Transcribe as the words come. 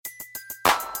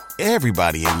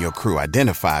Everybody in your crew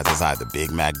identifies as either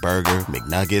Big Mac Burger,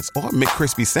 McNuggets, or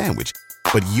McCrispy Sandwich.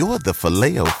 But you're the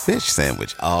Filet-O-Fish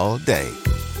Sandwich all day.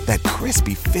 That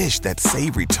crispy fish, that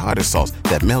savory tartar sauce,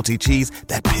 that melty cheese,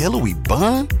 that pillowy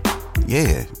bun.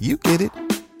 Yeah, you get it.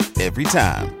 Every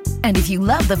time. And if you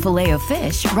love the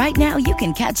Filet-O-Fish, right now you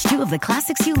can catch two of the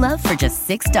classics you love for just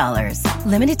 $6.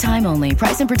 Limited time only.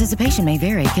 Price and participation may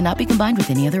vary. Cannot be combined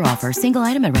with any other offer. Single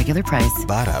item at regular price.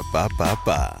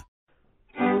 Ba-da-ba-ba-ba.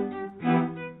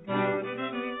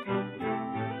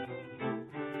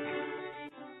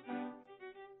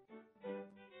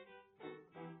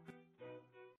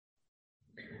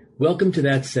 Welcome to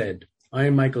That Said. I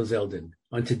am Michael Zeldin.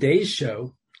 On today's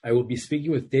show, I will be speaking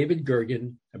with David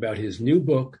Gergen about his new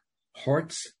book,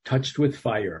 Hearts Touched with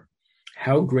Fire,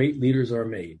 How Great Leaders Are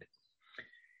Made.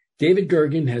 David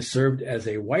Gergen has served as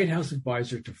a White House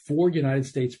advisor to 4 United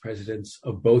States presidents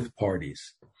of both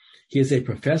parties. He is a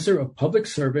professor of public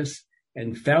service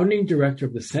and founding director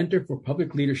of the Center for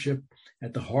Public Leadership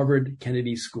at the Harvard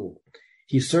Kennedy School.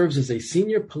 He serves as a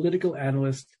senior political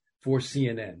analyst for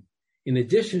CNN. In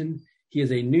addition, he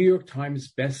is a New York Times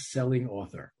best-selling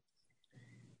author.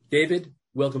 David,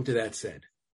 welcome to That Said.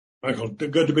 Michael,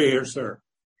 good to be here, sir.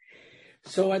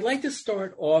 So I'd like to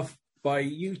start off by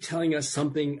you telling us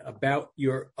something about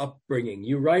your upbringing.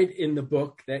 You write in the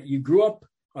book that you grew up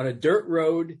on a dirt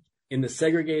road in the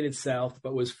segregated South,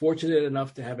 but was fortunate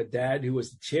enough to have a dad who was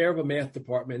the chair of a math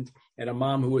department and a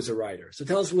mom who was a writer. So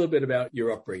tell us a little bit about your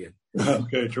upbringing.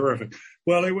 Okay, terrific.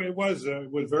 Well, it was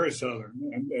very Southern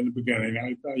in the beginning.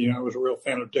 I was a real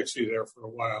fan of Dixie there for a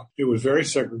while. It was very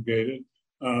segregated.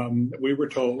 We were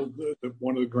told that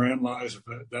one of the grand lies of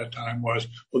that time was,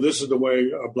 well, this is the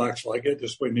way blacks like it.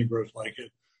 This is the way Negroes like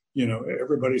it.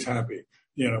 Everybody's happy,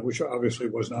 which obviously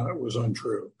was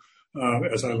untrue,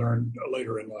 as I learned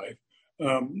later in life.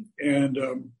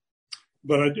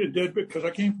 But I did because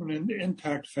I came from an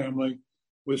intact family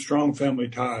with strong family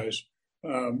ties.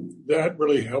 That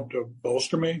really helped to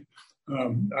bolster me.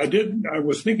 I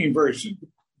was thinking very,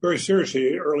 very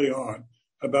seriously early on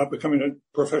about becoming a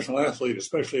professional athlete,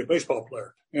 especially a baseball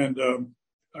player. And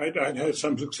I'd had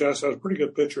some success. I was a pretty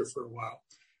good pitcher for a while.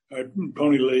 I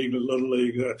pony league, little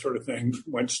league, that sort of thing,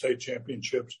 went to state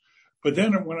championships. But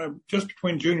then just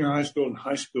between junior high school and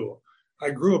high school, I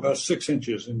grew about 6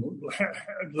 inches in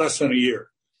less than a year.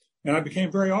 And I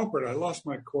became very awkward. I lost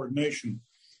my coordination.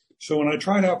 So when I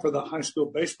tried out for the high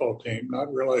school baseball team,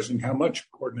 not realizing how much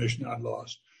coordination I'd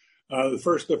lost, the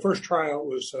first tryout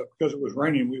was because it was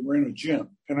raining. We were in a gym,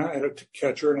 and I had a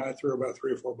catcher, and I threw about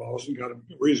 3 or 4 balls and got him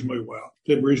did reasonably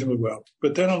well.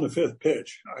 But then on the 5th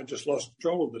pitch, I just lost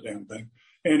control of the damn thing,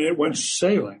 and it went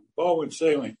sailing. Ball went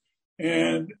sailing,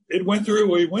 and it went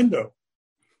through a window.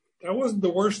 That wasn't the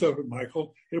worst of it,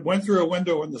 Michael. It went through a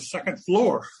window on the 2nd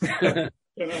floor, and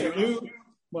I knew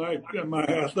my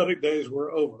athletic days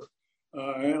were over.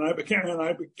 And I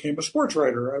became a sports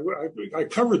writer. I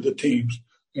covered the teams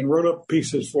and wrote up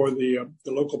pieces for the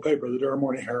local paper, the Durham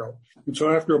Morning Herald. And so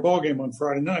after a football game on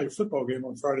Friday night,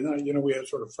 we had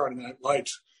sort of Friday Night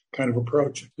Lights kind of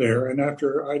approach there. And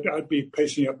after I'd be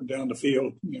pacing up and down the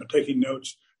field, taking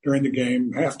notes during the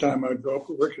game. Halftime, I'd go up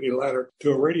a rickety ladder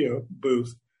to a radio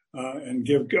booth and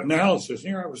give analysis.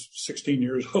 Here I was 16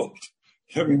 years old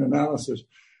giving analysis.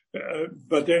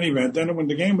 But anyway, then when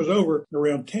the game was over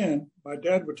around 10, my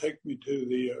dad would take me to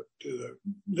the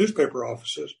newspaper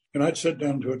offices, and I'd sit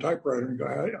down to a typewriter and go.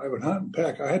 I would hunt and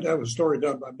peck. I had to have a story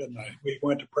done by midnight. We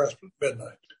went to press at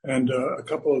midnight, and a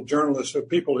couple of journalists,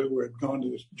 people who had gone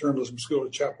to journalism school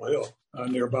at Chapel Hill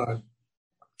nearby,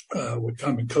 would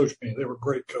come and coach me. They were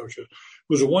great coaches. It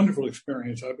was a wonderful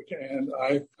experience.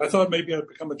 I thought maybe I'd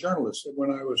become a journalist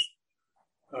when I was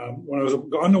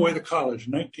on the way to college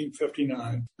in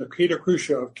 1959, Nikita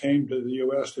Khrushchev came to the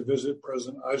U.S. to visit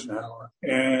President Eisenhower.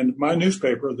 And my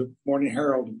newspaper, the Morning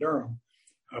Herald in Durham,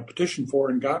 petitioned for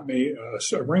and got me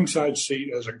a ringside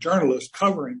seat as a journalist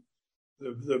covering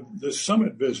the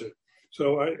summit visit.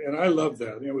 So I loved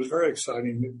that. It was very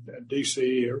exciting at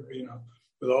D.C.,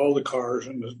 with all the cars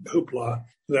and the hoopla.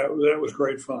 That was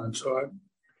great fun. So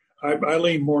I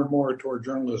leaned more and more toward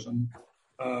journalism.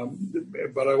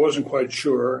 But I wasn't quite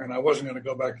sure, and I wasn't going to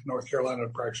go back to North Carolina to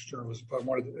practice journalism.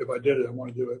 If I did it, I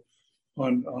wanted to do it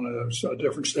on a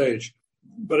different stage.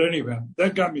 But anyway,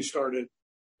 that got me started,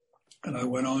 and I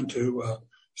went on to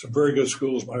some very good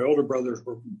schools. My older brothers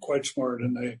were quite smart,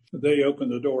 and they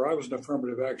opened the door. I was an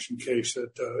affirmative action case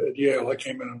at Yale. I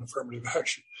came in on affirmative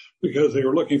action because they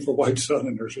were looking for white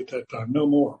Southerners at that time. No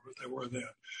more, but they were then.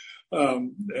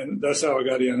 And that's how I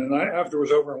got in. And after it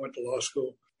was over, I went to law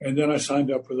school. And then I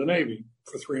signed up for the Navy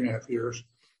for 3.5 years.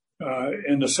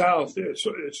 In the South, it's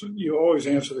you always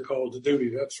answer the call to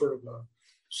duty. That's sort of a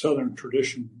Southern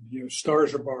tradition.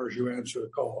 Stars or bars, you answer the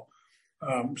call.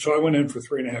 So I went in for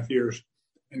 3.5 years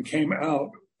and came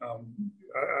out.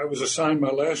 I was assigned my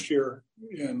last year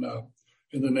in the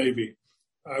Navy.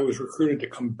 I was recruited to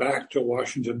come back to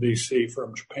Washington, D.C.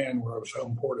 from Japan, where I was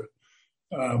home ported.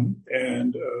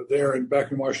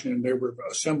 Back in Washington, they were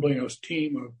assembling a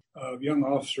team of young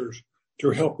officers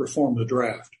to help reform the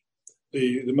draft.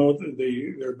 There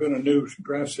had been a new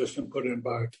draft system put in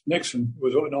by Nixon. He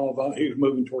was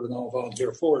moving toward an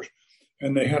all-volunteer force,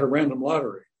 and they had a random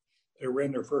lottery. They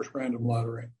ran their first random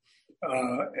lottery,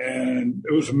 and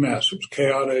it was a mess. It was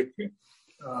chaotic,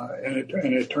 and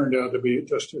it turned out to be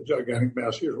just a gigantic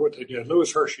mess. Here's what they did: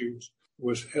 Louis Hershey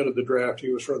was head of the draft.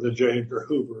 He was sort of the J. Edgar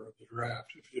Hoover of the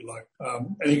draft, if you like,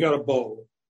 and he got a bowl,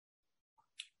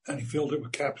 and he filled it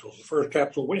with capsules. The first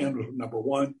capsule win was number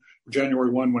 1. January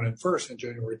 1 went in first, and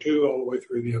January 2 all the way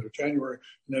through the end of January,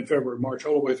 and then February, March,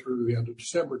 all the way through the end of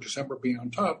December. December being on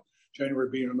top, January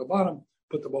being on the bottom.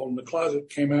 Put the ball in the closet,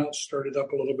 came out, started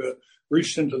up a little bit,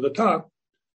 reached into the top.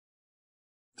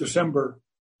 December,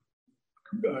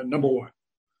 number 1.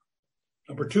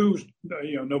 Number 2 was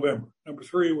November. Number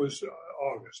 3 was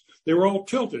August. They were all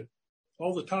tilted.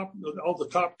 All the top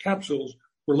capsules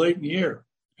were late in the year,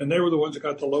 and they were the ones that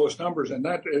got the lowest numbers. And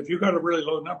that, if you got a really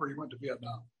low number, you went to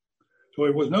Vietnam. So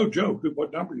it was no joke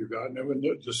what number you got. And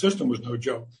the system was no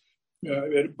joke.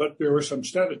 But there were some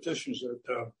statisticians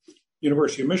at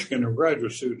University of Michigan who were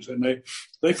graduate students, and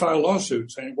they filed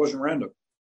lawsuits saying it wasn't random.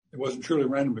 It wasn't truly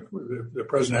random if the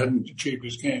president hadn't achieved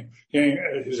his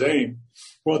aim.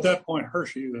 Well, at that point,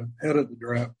 Hershey, the head of the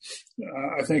draft,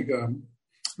 I think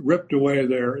ripped away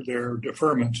their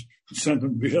deferments and sent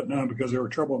them to Vietnam because they were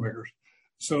troublemakers.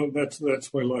 So that's the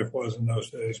way life was in those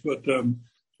days. But in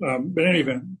any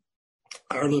event,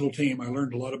 our little team, I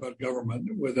learned a lot about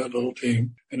government with that little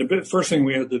team. And the first thing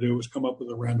we had to do was come up with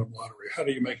a random lottery. How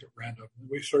do you make it random? And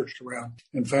we searched around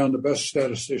and found the best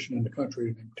statistician in the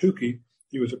country named Tukey.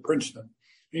 He was at Princeton. And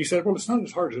he said, well, it's not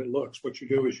as hard as it looks. What you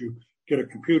do is you get a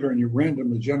computer and you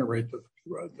randomly generate the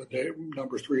day,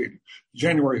 numbers 3,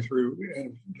 January through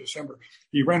end of December.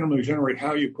 You randomly generate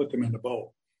how you put them in the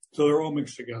bowl. So they're all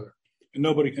mixed together. And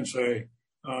nobody can say,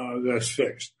 that's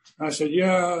fixed. And I said,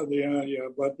 yeah,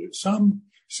 but some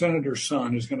senator's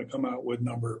son is going to come out with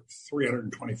number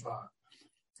 325,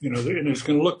 and it's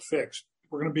going to look fixed.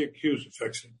 We're going to be accused of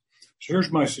fixing. So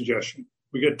here's my suggestion.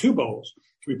 We get 2 bowls.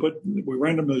 We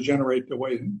randomly generate the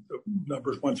way the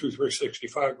numbers 1 through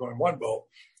 365 go in one bowl.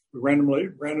 We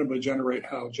randomly generate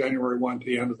how January 1 to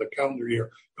the end of the calendar year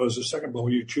goes the second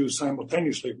bowl. You choose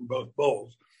simultaneously from both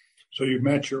bowls. So you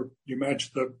match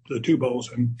the 2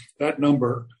 bowls, and that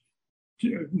number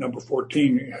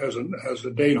 14 has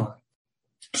a date on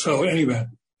it. So anyway,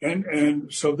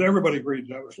 and so everybody agreed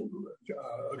that was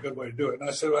a good way to do it. And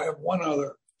I said, I have one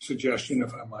other suggestion,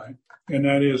 if I might, and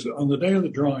that is on the day of the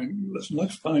drawing,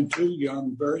 let's find 2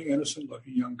 young, very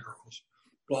innocent-looking young girls,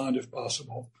 blonde if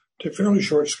possible, to fairly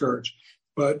short skirts,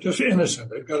 but just innocent.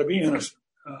 They've got to be innocent,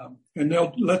 and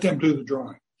they'll let them do the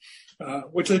drawing,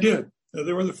 which they did.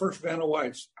 They were the first Vanna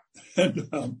Whites, and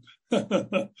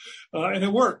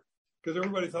it worked because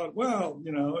everybody thought, well,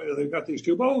 they've got these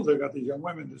 2 bowls, they've got these young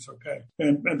women, it's okay.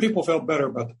 And people felt better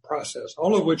about the process,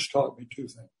 all of which taught me 2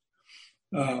 things.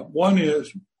 One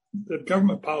is that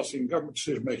government policy and government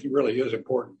decision-making really is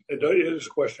important. It is a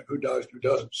question of who does and who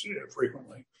doesn't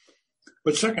frequently.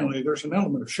 But secondly, there's an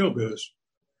element of showbiz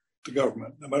to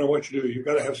government. No matter what you do, you've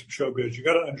got to have some showbiz. You've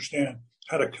got to understand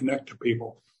how to connect to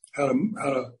people, how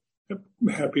to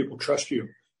have people trust you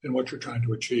in what you're trying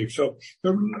to achieve. So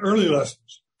the early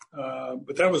lessons,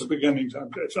 but that was the beginnings.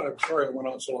 I'm sorry I went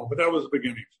on so long, but that was the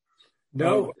beginnings.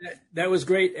 No, that was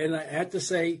great. And I had to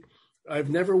say, I've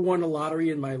never won a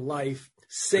lottery in my life,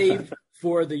 save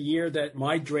for the year that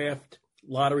my draft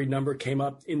lottery number came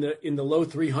up in the low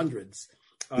 300s.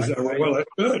 Is that right? Well, that's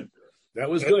good. That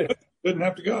was good. Didn't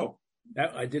have to go.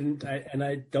 I didn't, and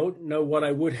I don't know what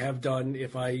I would have done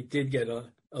if I did get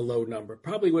a low number.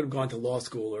 Probably would have gone to law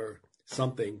school or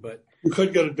something, but you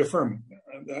could get a deferment.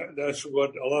 That's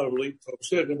what a lot of elite folks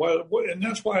did, and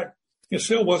that's why it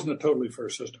still wasn't a totally fair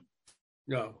system.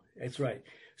 No, that's right.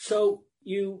 So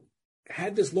you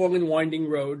had this long and winding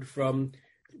road from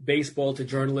baseball to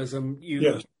journalism.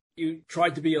 Yes. You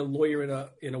tried to be a lawyer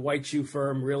in a white shoe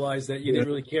firm, realized that you didn't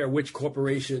really care which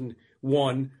corporation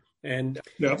won, and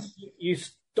you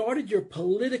started your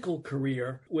political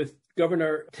career with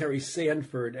Governor Terry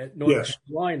Sanford at North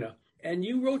Carolina. And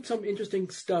you wrote some interesting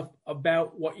stuff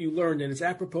about what you learned, and it's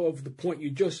apropos of the point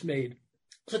you just made.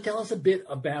 So tell us a bit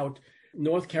about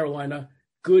North Carolina,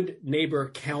 good neighbor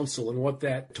council and what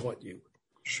that taught you.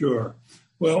 Sure.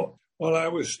 Well, while I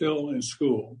was still in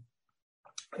school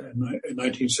in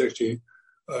 1960,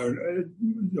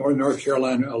 North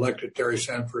Carolina elected Terry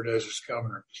Sanford as its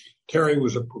governor. Terry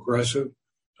was a progressive,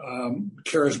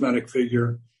 charismatic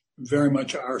figure, very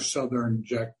much our Southern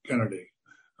Jack Kennedy.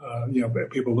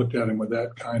 People looked at him with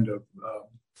that kind of,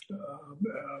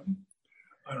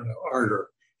 ardor.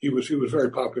 He was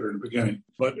very popular in the beginning.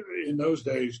 But in those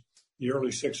days, the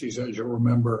early 60s, as you'll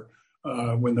remember,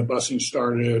 when the busing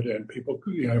started and people,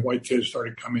 white kids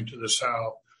started coming to the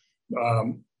South,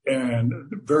 and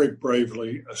very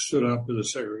bravely stood up to the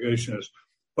segregationists.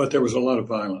 But there was a lot of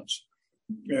violence.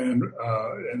 And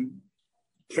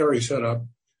Terry set up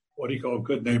what he called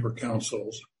good neighbor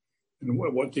councils. And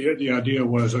what the idea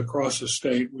was, across the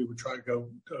state, we would try to go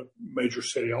to major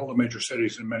city, all the major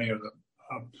cities and many of the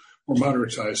more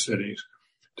moderate-sized cities,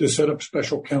 to set up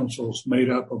special councils made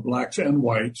up of blacks and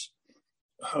whites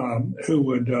who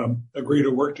would agree to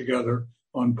work together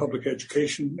on public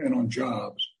education and on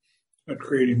jobs,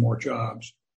 creating more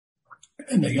jobs.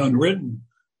 And the unwritten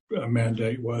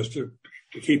mandate was to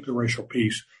keep the racial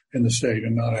peace in the state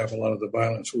and not have a lot of the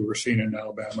violence we were seeing in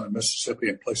Alabama and Mississippi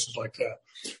and places like that.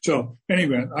 So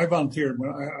anyway, I volunteered when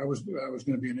I was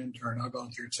going to be an intern. I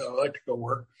volunteered and said, I'd like to go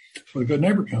work for the Good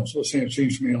Neighbor Council. It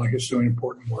seems to me like it's doing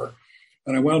important work.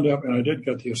 And I wound up, and I did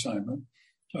get the assignment.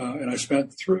 And I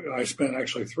spent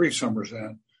actually 3 summers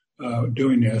then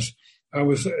doing this. There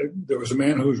was a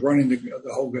man who was running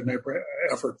the whole Good Neighbor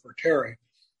effort for Terry,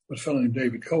 a fellow named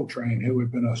David Coltrane, who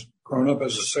had been grown up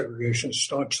as a segregationist,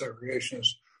 staunch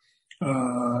segregationist,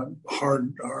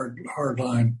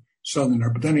 hardline Southerner.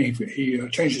 But then he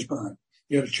changed his mind.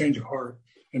 He had a change of heart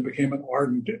and became an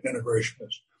ardent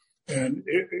integrationist. And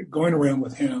going around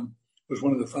with him was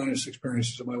one of the finest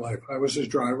experiences of my life. I was his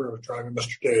driver. I was driving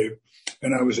Mr. Dave,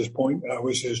 and I was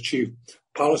his chief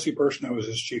policy person. I was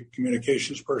his chief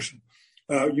communications person.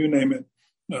 You name it.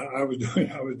 I was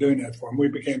doing that for him. We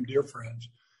became dear friends.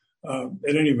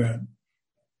 At any event,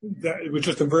 it was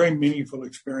just a very meaningful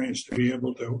experience to be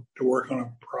able to work on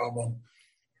a problem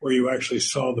where you actually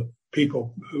saw the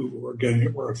people who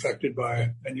were affected by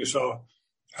it, and you saw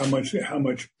how much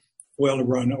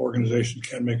well-run organizations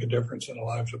can make a difference in the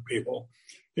lives of people.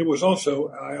 I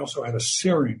also had a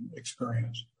searing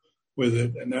experience with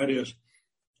it, and that is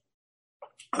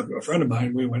a friend of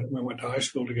mine. We went to high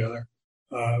school together.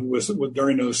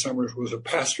 During those summers, was a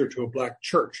pastor to a black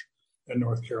church in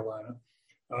North Carolina,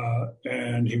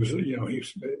 and he was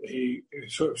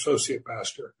associate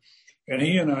pastor. And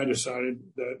he and I decided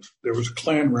that there was a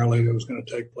Klan rally that was going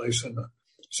to take place in the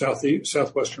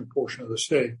southwestern portion of the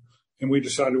state. And we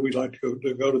decided we'd like to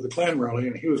go to the Klan rally,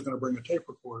 and he was going to bring a tape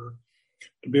recorder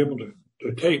to be able to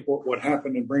tape what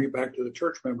happened and bring it back to the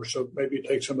church members, so maybe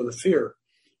take some of the fear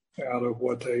out of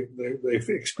what they've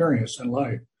experienced in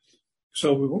life.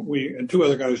 So we and 2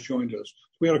 other guys joined us.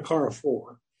 We had a car of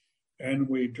 4, and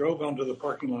we drove onto the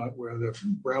parking lot where the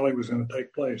rally was going to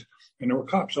take place. And there were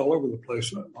cops all over the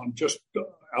place on just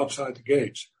outside the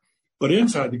gates. But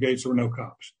inside the gates, there were no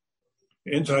cops.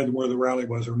 Inside where the rally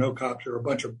was, there were no cops. There were a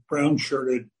bunch of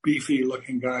brown-shirted,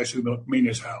 beefy-looking guys who looked mean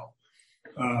as hell.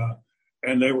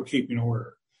 And they were keeping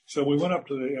order. So we went up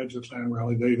to the edge of the Klan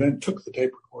rally. They then took the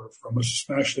tape recorder from us,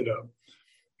 smashed it up,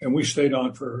 and we stayed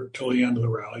on till the end of the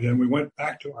rally. Then we went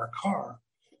back to our car,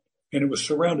 and it was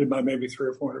surrounded by maybe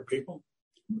 300 or 400 people,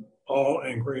 all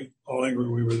angry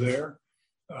we were there,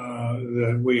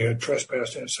 that we had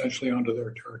trespassed essentially onto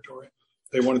their territory.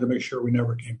 They wanted to make sure we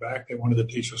never came back. They wanted to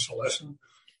teach us a lesson.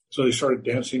 So they started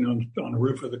dancing on the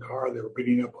roof of the car. They were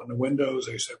beating up on the windows.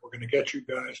 They said, "We're going to get you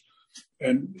guys."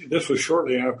 And this was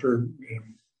shortly after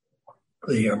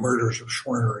the murders of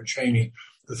Schwerner and Cheney,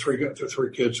 the three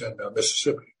kids in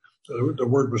Mississippi. So the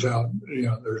word was out,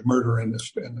 there's murder in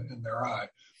their eye.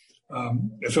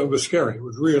 And so it was scary. It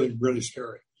was really, really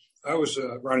scary. I was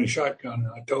riding shotgun,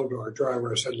 and I told our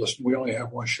driver, I said, "Listen, we only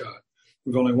have one shot.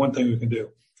 We've only one thing we can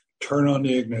do. Turn on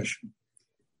the ignition,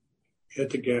 hit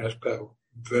the gas pedal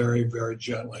very, very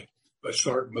gently, but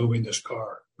start moving this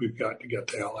car. We've got to get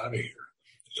the hell out of here.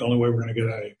 It's the only way we're going to get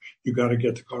out of here. You've got to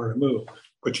get the car to move,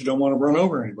 but you don't want to run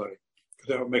over anybody because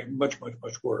that would make it much, much,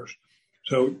 much worse."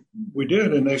 So we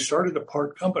did, and they started to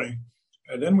part company.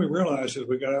 And then we realized as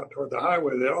we got out toward the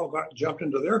highway, they all jumped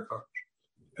into their cars,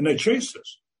 and they chased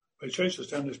us. They chased us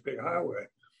down this big highway.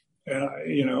 And,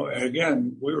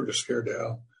 again, we were just scared to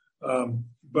hell.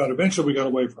 But eventually we got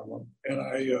away from them. And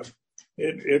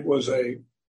it was a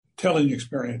telling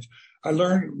experience. I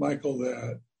learned, Michael,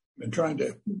 that in trying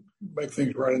to make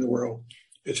things right in the world,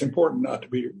 it's important not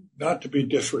to be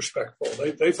disrespectful.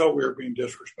 They thought we were being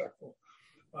disrespectful.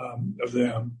 of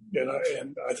them.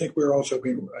 And I think we were also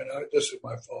this is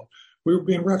my fault. We were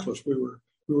being reckless. We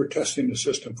were testing the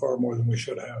system far more than we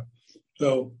should have.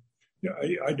 So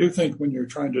I do think when you're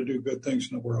trying to do good things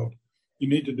in the world, you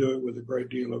need to do it with a great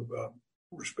deal of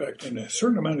respect and a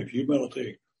certain amount of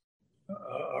humility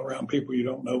around people you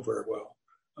don't know very well.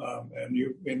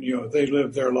 They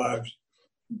live their lives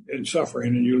in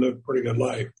suffering and you live a pretty good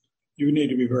life. You need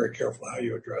to be very careful how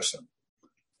you address them.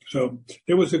 So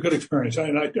it was a good experience.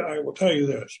 And I will tell you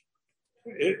this,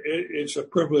 it's a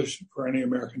privilege for any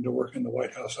American to work in the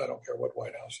White House. I don't care what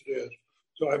White House it is.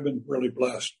 So I've been really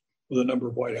blessed with a number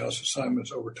of White House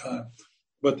assignments over time.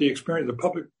 But the experience,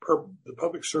 the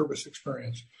public service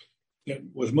experience that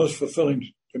was most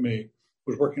fulfilling to me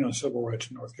was working on civil rights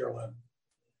in North Carolina.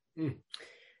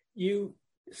 You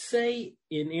say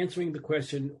in answering the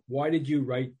question, why did you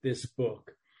write this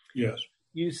book? Yes.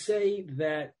 You say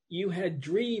that you had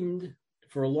dreamed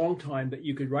for a long time that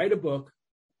you could write a book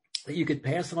that you could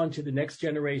pass on to the next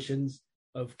generations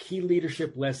of key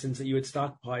leadership lessons that you had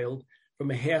stockpiled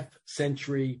from a half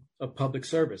century of public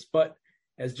service. But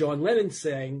as John Lennon's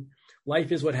saying,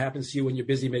 life is what happens to you when you're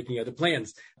busy making other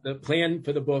plans. The plan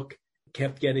for the book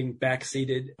kept getting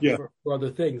backseated for other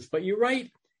things. But you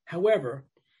write, however,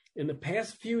 in the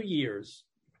past few years,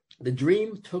 the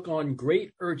dream took on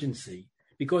great urgency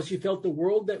because you felt the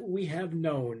world that we have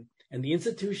known and the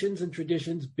institutions and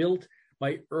traditions built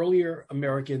by earlier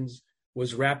Americans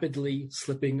was rapidly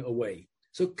slipping away.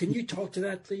 So can you talk to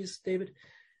that, please, David?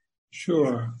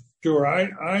 Sure.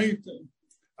 I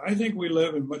think we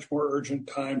live in much more urgent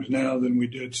times now than we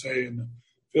did, say, in the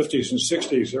 50s and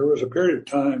 60s. There was a period of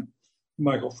time,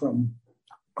 Michael, from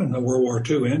when the World War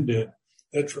II ended,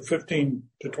 that for 15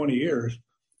 to 20 years,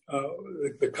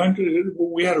 the country,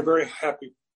 we had a very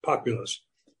happy populace.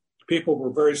 People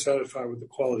were very satisfied with the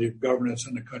quality of governance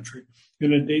in the country.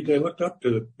 And indeed, they looked up to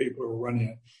the people who were running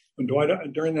it.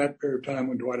 During that period of time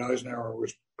when Dwight Eisenhower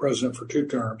was president for 2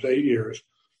 terms, 8 years,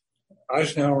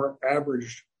 Eisenhower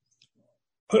averaged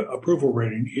approval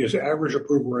rating. His average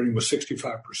approval rating was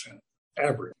 65%,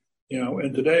 average.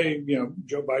 And today,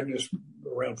 Joe Biden is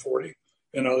around 40,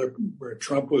 and where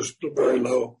Trump was very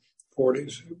low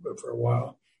 40s for a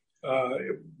while.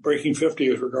 Breaking 50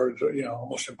 is regarded to,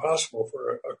 almost impossible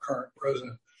for a current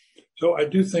president. So I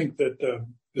do think that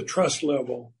the trust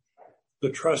level, the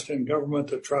trust in government,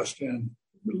 the trust in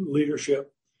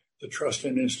leadership, the trust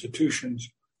in institutions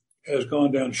has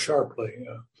gone down sharply.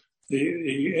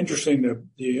 The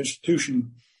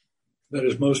institution that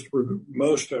is most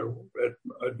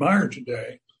admired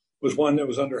today was one that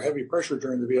was under heavy pressure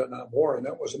during the Vietnam War, and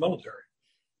that was the military.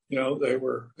 They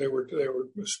were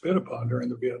spit upon during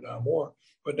the Vietnam War,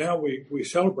 but now we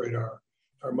celebrate our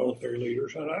military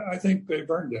leaders, and I think they've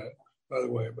earned that, by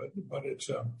the way. But it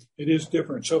is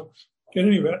different. So, in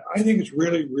any event, I think it's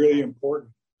really, really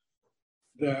important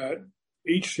that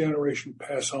each generation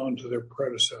pass on to their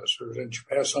predecessors and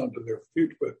pass on to their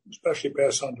future, but especially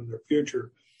pass on to their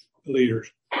future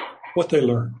leaders what they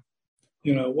learned.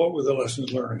 What were the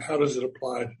lessons learned? How does it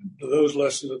apply to those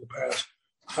lessons of the past?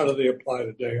 How do they apply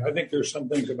today? I think there's some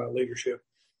things about leadership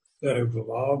that have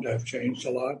evolved, have changed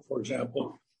a lot. For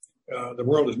example, the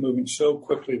world is moving so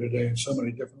quickly today in so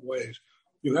many different ways.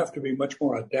 You have to be much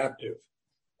more adaptive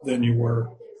than you were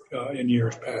in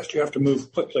years past. You have to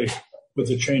move quickly with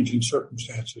the changing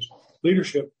circumstances.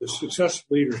 Leadership, the success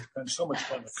of leaders depends so much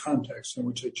on the context in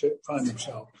which they find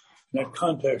themselves. And that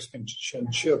context can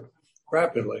shift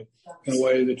rapidly in a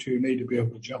way that you need to be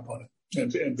able to jump on it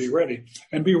and be ready.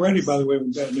 And be ready, by the way,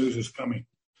 when bad news is coming.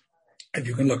 And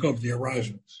you can look over the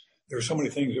horizon. There are so many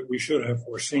things that we should have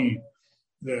foreseen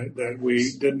that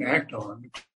we didn't act on.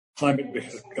 Climate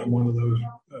has become one of those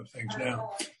things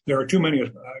now. There are too many.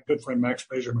 A good friend, Max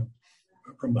Beserman,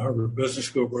 from the Harvard Business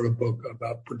School, wrote a book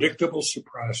about predictable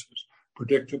surprises.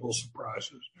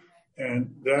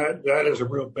 And that is a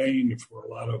real bane for a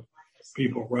lot of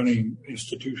people running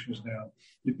institutions now.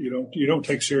 You don't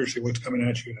take seriously what's coming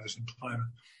at you as in climate.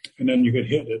 And then you get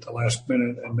hit at the last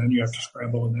minute, and then you have to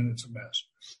scramble, and then it's a mess.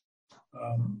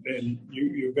 And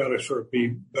you've got to sort of be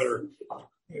better.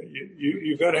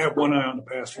 You've got to have one eye on the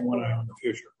past and one eye on the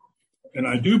future. And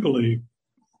I do believe,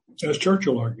 as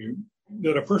Churchill argued,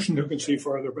 that a person who can see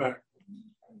farther back,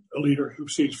 a leader who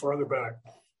sees farther back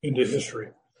into history,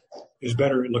 is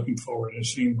better at looking forward and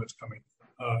seeing what's coming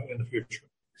in the future.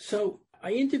 So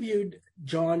I interviewed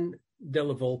John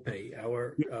Della Volpe,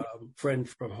 our friend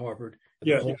from Harvard,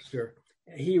 pollster.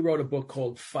 He wrote a book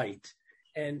called Fight,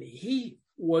 and he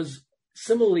was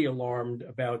similarly alarmed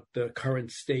about the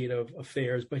current state of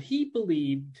affairs, but he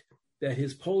believed that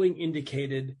his polling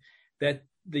indicated that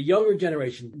the younger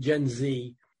generation, Gen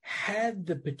Z, had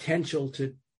the potential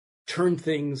to turn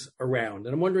things around.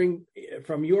 And I'm wondering,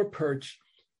 from your perch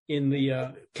in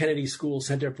the Kennedy School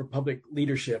Center for Public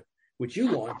Leadership, which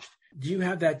you launched, do you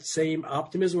have that same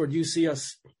optimism, or do you see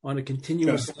us on a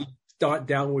continuous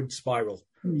downward spiral?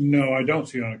 No, I don't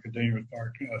see it on a continuous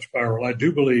spiral. I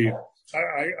do believe,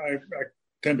 I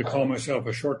tend to call myself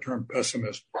a short-term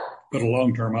pessimist, but a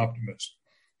long-term optimist.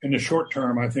 In the short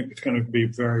term, I think it's going to be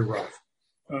very rough.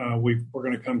 We're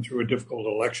going to come through a difficult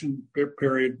election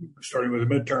period, starting with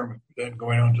the midterm, then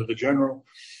going on to the general.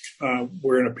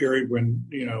 We're in a period when,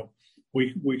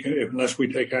 we can, unless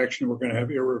we take action, we're going to have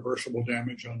irreversible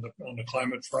damage on the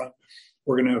climate front.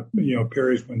 We're going to have,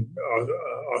 periods when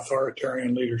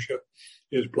authoritarian leadership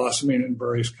is blossoming in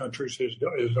various countries,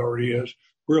 as already is.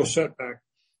 Real setback,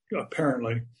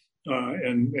 apparently,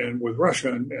 and with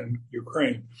Russia and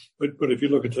Ukraine. But if you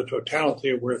look at the totality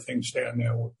of where things stand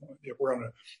now, we're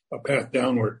on a path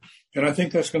downward. And I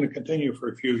think that's going to continue for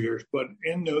a few years. But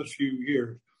in those few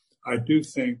years, I do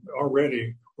think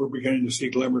already we're beginning to see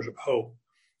glimmers of hope.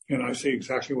 And I see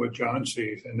exactly what John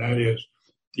sees, and that is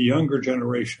the younger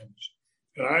generations.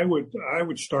 And I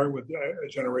would start with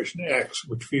Generation X,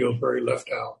 which feels very left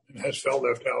out and has felt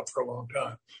left out for a long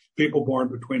time. People born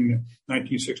between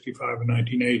 1965 and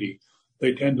 1980,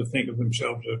 they tend to think of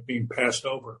themselves as being passed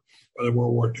over by the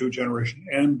World War II generation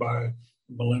and by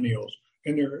millennials.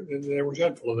 And they're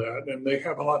resentful of that, and they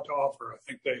have a lot to offer. I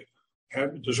think they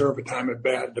deserve a time at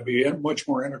bat to be much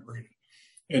more integrated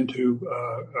into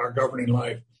our governing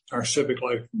life, our civic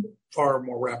life, far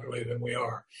more rapidly than we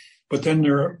are. But then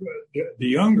there are the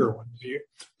younger ones,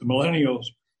 the millennials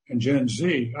and Gen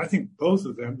Z. I think both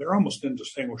of them, they're almost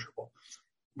indistinguishable.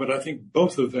 But I think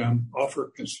both of them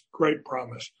offer great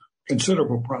promise,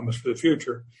 considerable promise for the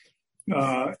future.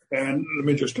 And let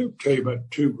me just tell you about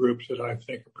two groups that I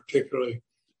think are particularly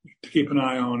to keep an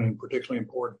eye on and particularly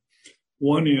important.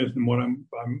 One is, and what I'm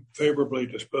favorably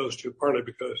disposed to, partly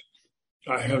because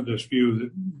I have this view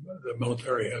that the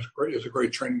military is a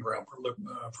great training ground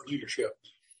for leadership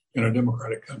in a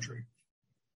democratic country.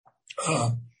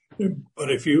 But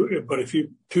if you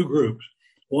two groups,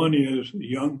 one is the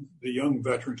young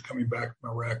veterans coming back from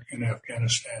Iraq and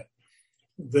Afghanistan.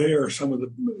 They are some of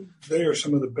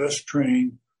the best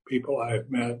trained people I have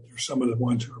met. They're some of the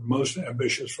ones who are most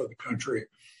ambitious for the country.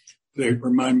 They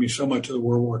remind me so much of the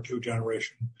World War II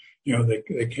generation.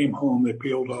 They came home, they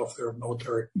peeled off their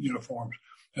military uniforms,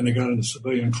 and they got into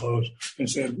civilian clothes and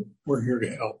said, "We're here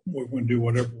to help. We're going to do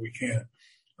whatever we can."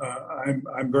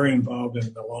 I'm very involved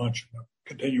in the launch and the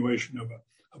continuation of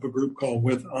a group called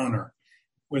With Honor.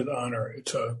 With Honor,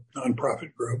 it's a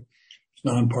nonprofit group. It's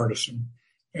nonpartisan,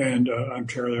 and I'm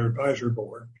chair of their advisory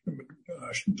board.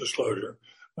 Disclosure,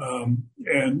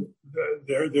 and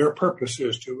their purpose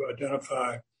is to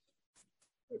identify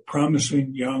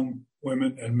promising young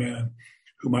women and men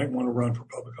who might want to run for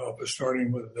public office,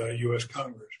 starting with the U.S.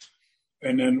 Congress.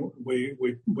 And then we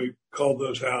call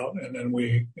those out, and then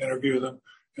we interview them.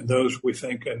 And those we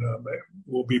think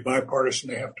will be bipartisan.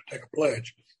 They have to take a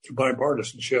pledge to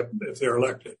bipartisanship if they're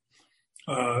elected.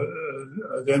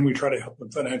 Then we try to help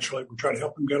them financially. We try to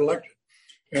help them get elected.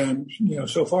 And,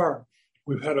 so far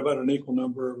we've had about an equal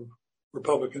number of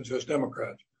Republicans as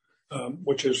Democrats,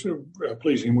 which is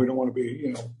pleasing. We don't want to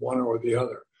be, one or the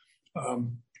other.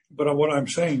 But what I'm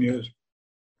saying is,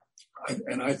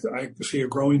 I see a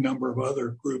growing number of other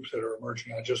groups that are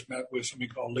emerging. I just met with something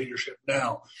called Leadership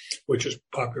Now, which is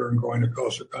popular and growing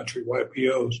across the country.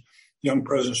 YPOs, Young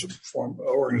Presidents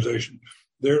Organization,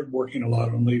 they're working a lot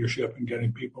on leadership and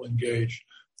getting people engaged.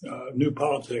 New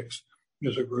Politics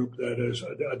is a group that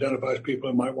identifies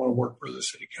people who might want to work for the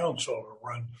city council or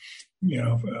run,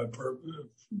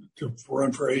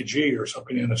 run for AG or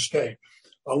something in a state.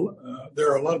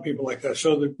 There are a lot of people like that.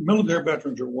 So the military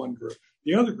veterans are one group.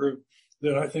 The other group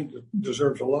that I think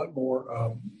deserves a lot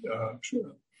more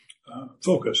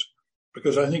focus,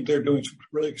 because I think they're doing some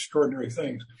really extraordinary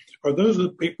things, are those the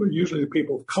people, usually the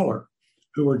people of color,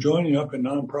 who are joining up in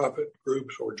nonprofit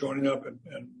groups or joining up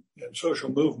in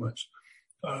social movements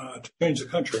to change the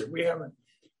country. We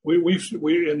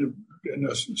in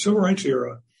the civil rights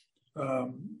era,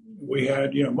 we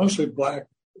had mostly black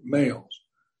males.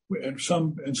 In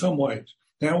some whites.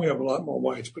 Now we have a lot more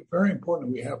whites, but very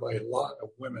importantly, we have a lot of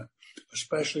women,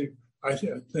 especially, I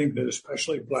think that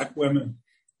especially black women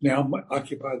now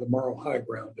occupy the moral high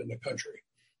ground in the country.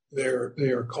 They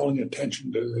are calling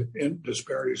attention to the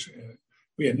disparities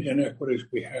and inequities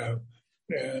we have.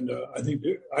 And I think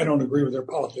I don't agree with their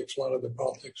politics. A lot of their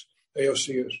politics,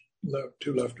 AOC is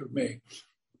too left of me.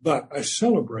 But I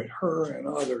celebrate her and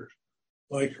others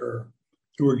like her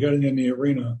who are getting in the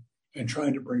arena and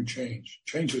trying to bring change.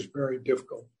 Change is very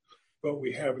difficult, but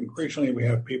increasingly we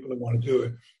have people that want to do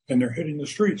it, and they're hitting the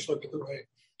streets. Look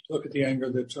at the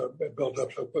anger that's built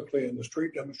up so quickly in the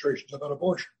street demonstrations about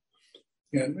abortion.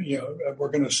 And,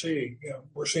 we're going to see,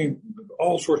 we're seeing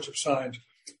all sorts of signs,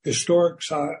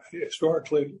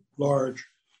 historically large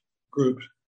groups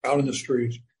out in the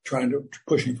streets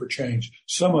pushing for change.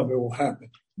 Some of it will happen.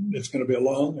 It's going to be a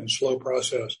long and slow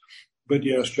process. But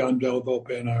yes, John Del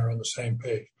Volpe and I are on the same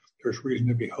page. There's reason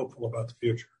to be hopeful about the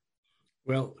future.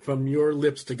 Well, from your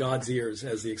lips to God's ears,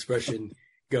 as the expression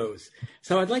goes.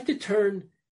 So I'd like to turn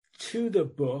to the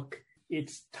book.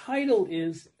 Its title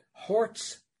is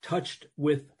Hearts Touched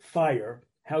with Fire,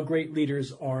 How Great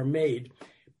Leaders Are Made.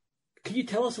 Can you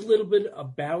tell us a little bit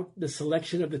about the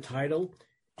selection of the title?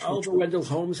 Oliver Wendell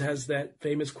Holmes has that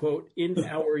famous quote, "In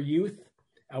our youth,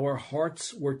 our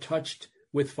hearts were touched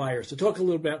with fire." So talk a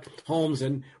little about Holmes,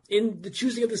 and in the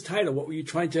choosing of this title, what were you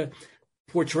trying to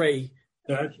portray?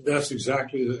 That's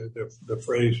exactly the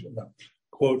phrase, the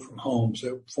quote from Holmes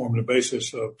that formed the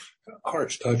basis of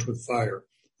Hearts Touched with Fire,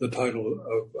 the title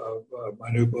of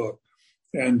my new book.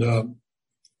 And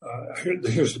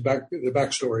here's the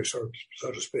backstory,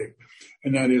 so to speak,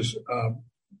 and that is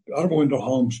Oliver Wendell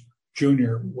Holmes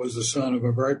Jr. was the son of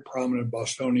a very prominent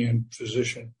Bostonian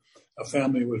physician. A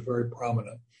family was very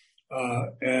prominent,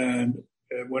 and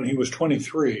when he was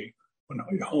 23, when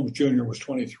Holmes Jr. was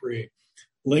 23,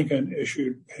 Lincoln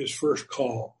issued his first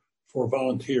call for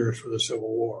volunteers for the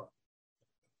Civil War.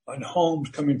 And Holmes,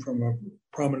 coming from a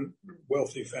prominent,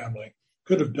 wealthy family,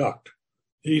 could have ducked.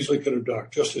 He easily could have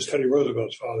ducked, just as Teddy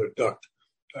Roosevelt's father ducked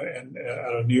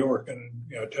out of New York.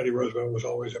 And Teddy Roosevelt was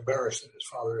always embarrassed that his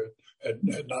father had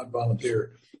not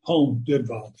volunteered. Holmes did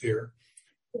volunteer.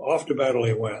 Off to battle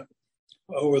he went.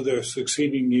 Over the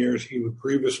succeeding years, he was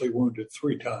grievously wounded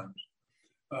 3 times,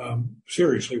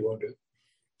 seriously wounded.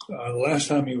 The last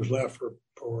time he was left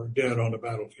for dead on the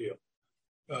battlefield.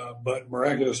 But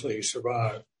miraculously, he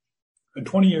survived. And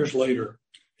 20 years later,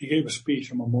 he gave a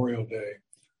speech on Memorial Day,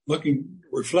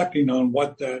 reflecting on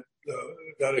what that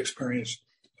experience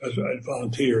as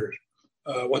volunteers,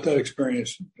 what that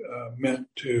experience meant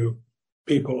to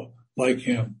people like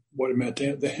him, what it meant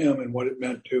to him, and what it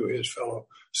meant to his fellow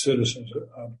citizens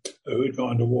who had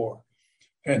gone to war.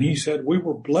 And he said, we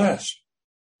were blessed.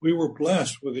 We were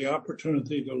blessed with the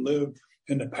opportunity to live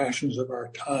in the passions of our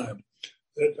time.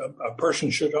 That a person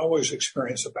should always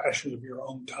experience the passions of your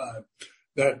own time.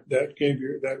 That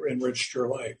enriched your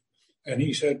life. And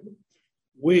he said,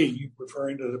 we,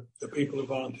 referring to the people who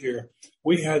volunteer,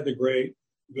 we had the great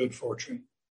good fortune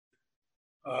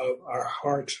of our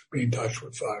hearts being touched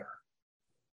with fire.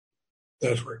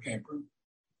 That's where it came from.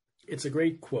 It's a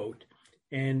great quote,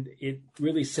 and it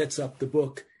really sets up the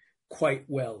book quite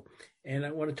well. And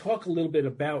I want to talk a little bit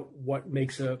about what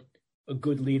makes a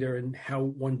good leader and how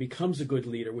one becomes a good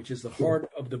leader, which is the heart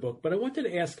of the book. But I wanted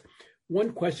to ask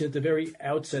one question at the very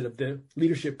outset of the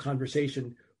leadership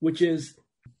conversation, which is,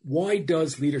 why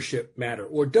does leadership matter?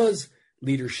 Or does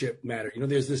leadership matter?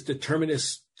 There's this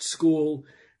determinist school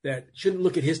that shouldn't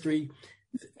look at history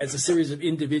as a series of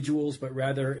individuals, but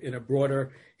rather in a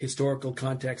broader historical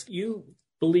context. You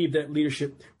believe that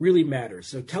leadership really matters.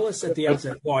 So tell us at the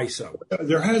outset why so.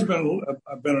 There has been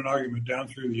an argument down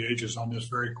through the ages on this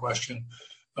very question.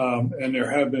 And there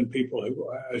have been people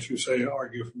who, as you say,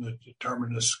 argue from the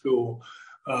determinist school.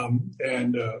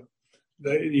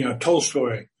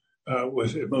 Tolstoy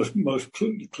was most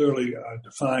clearly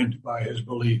defined by his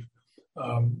belief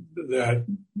that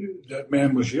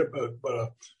man was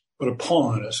but a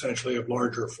pawn, essentially, of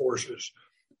larger forces,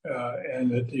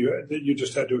 and that you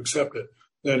just had to accept it.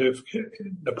 That if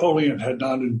Napoleon had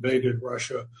not invaded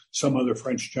Russia, some other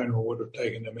French general would have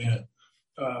taken them in.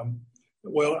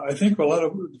 Well, I think for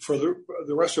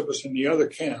the rest of us in the other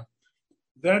camp,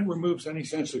 that removes any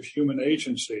sense of human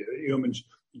agency, that humans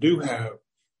do have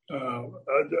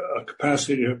a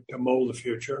capacity to mold the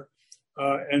future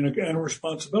and a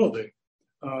responsibility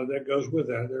that goes with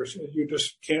that. You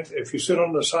just can't, if you sit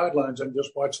on the sidelines and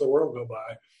just watch the world go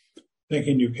by,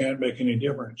 thinking you can't make any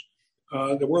difference,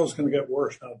 the world's going to get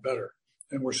worse, not better.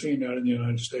 And we're seeing that in the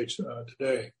United States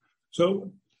today.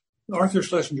 So Arthur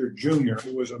Schlesinger Jr.,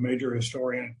 who was a major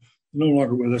historian, no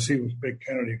longer with us. He was big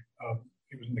Kennedy.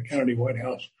 He was in the Kennedy White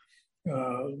House.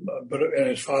 And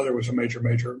his father was a major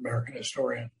American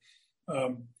historian.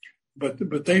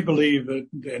 But they believe that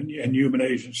in human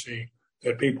agency,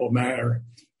 that people matter.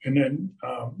 And then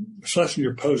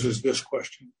Schlesinger poses this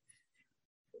question.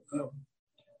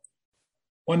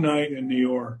 One night in New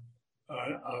York,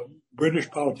 a British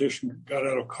politician got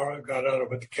out of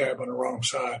the cab on the wrong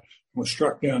side and was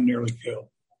struck down, nearly killed.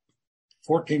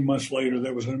 14 months later,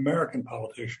 there was an American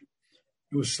politician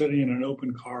who was sitting in an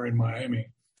open car in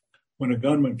Miami when a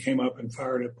gunman came up and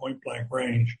fired at point blank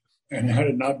range. And had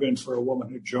it not been for a woman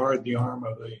who jarred the arm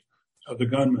of the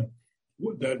gunman,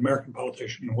 that American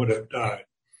politician would have died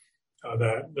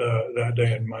that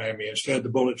day in Miami. Instead, the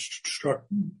bullet struck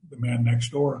the man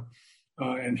next door,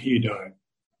 and he died.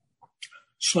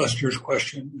 Schlester's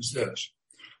question is this: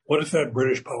 what if that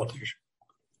British politician,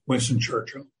 Winston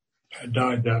Churchill, had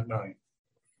died that night?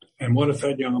 And what if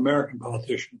that young American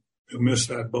politician who missed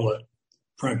that bullet,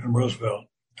 Franklin Roosevelt,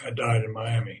 had died in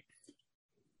Miami?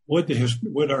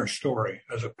 Would our story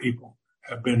as a people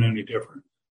have been any different?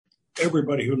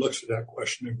 Everybody who looks at that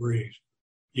question agrees.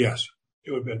 Yes,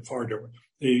 it would have been far different.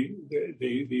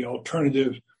 The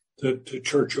alternative to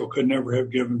Churchill could never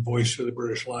have given voice to the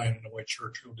British Lion in the way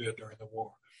Churchill did during the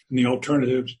war. And the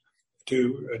alternatives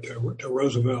to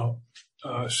Roosevelt,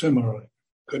 similarly,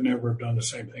 could never have done the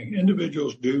same thing.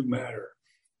 Individuals do matter,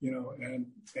 and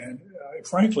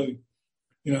frankly,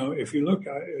 if you look,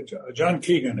 John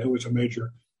Keegan, who was a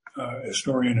major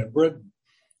historian in Britain,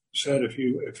 said if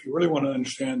you really want to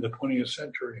understand the 20th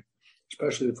century,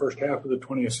 especially the first half of the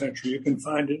 20th century, you can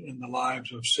find it in the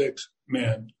lives of 6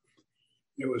 men.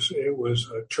 It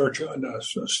was Churchill,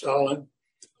 Stalin,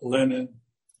 Lenin,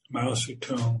 Mao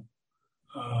Zedong,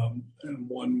 and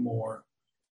one more,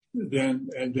 then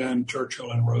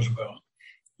Churchill and Roosevelt,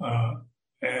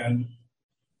 and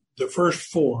the first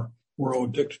 4 were all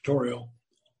dictatorial,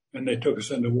 and they took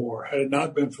us into war. Had it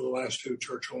not been for the last 2,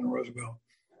 Churchill and Roosevelt,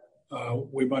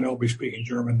 we might all be speaking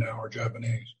German now or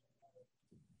Japanese.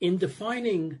 In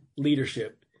defining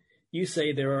leadership, you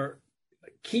say there are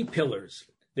key pillars.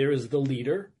 There is the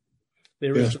leader,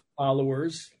 there is the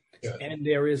followers, and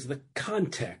there is the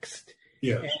context.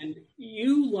 Yes. And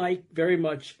you like very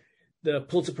much the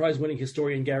Pulitzer Prize winning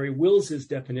historian Gary Wills's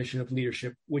definition of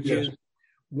leadership, which is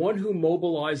one who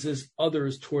mobilizes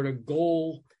others toward a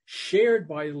goal shared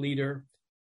by the leader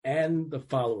and the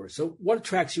followers. So what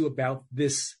attracts you about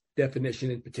this definition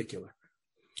in particular?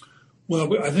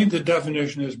 Well, I think the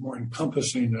definition is more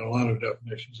encompassing than a lot of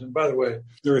definitions. And by the way,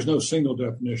 there is no single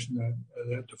definition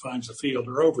that defines the field.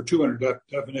 There are over 200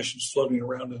 definitions floating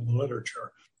around in the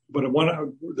literature. But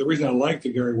the reason I like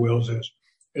the Gary Wills is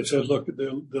it says, look,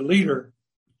 the leader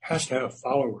has to have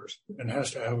followers and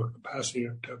has to have a capacity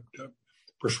to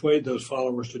persuade those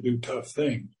followers to do tough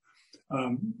things.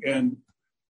 And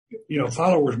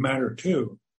followers matter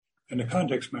too, and the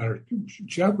context matters.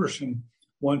 Jefferson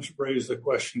once raised the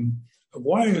question of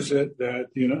why is it that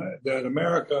that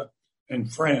America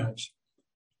and France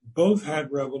both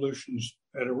had revolutions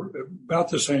at about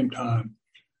the same time,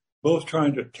 both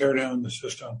trying to tear down the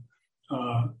system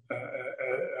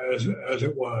as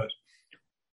it was.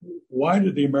 Why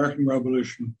did the American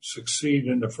Revolution succeed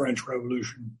and the French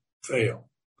Revolution fail?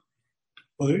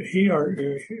 Well, the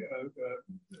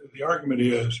argument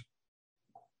is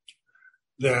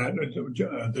that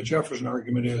the Jefferson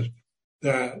argument is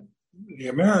that the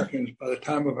Americans, by the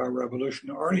time of our revolution,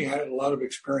 already had a lot of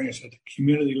experience at the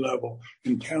community level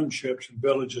in townships and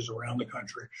villages around the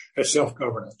country at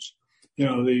self-governance. They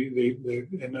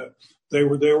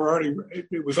were already.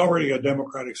 It was already a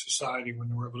democratic society when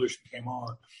the revolution came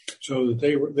on, so that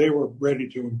they were ready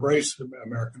to embrace the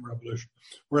American Revolution,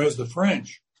 whereas the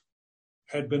French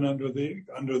had been under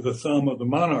the thumb of the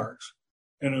monarchs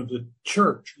and of the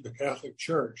church, the Catholic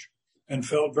Church, and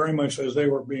felt very much as they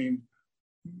were being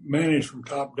managed from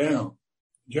top down.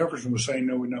 Jefferson was saying,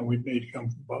 no, we need to come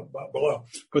below.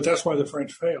 But that's why the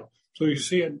French failed. So you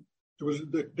see it, there was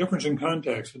the difference in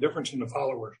context, the difference in the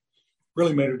followers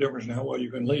really made a difference in how well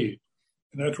you can lead.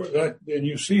 And and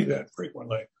you see that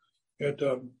frequently.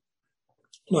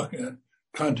 Look at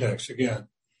context again.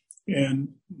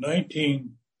 In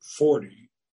 1940,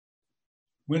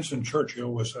 Winston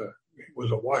Churchill was a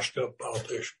washed-up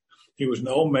politician. He was an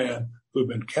old man who had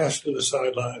been cast to the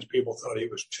sidelines. People thought he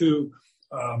was too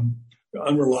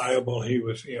unreliable. He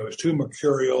was too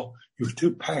mercurial. He was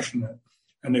too passionate,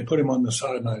 and they put him on the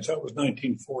sidelines. That was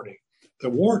 1940. The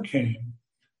war came.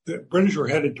 The British were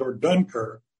headed toward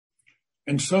Dunkirk,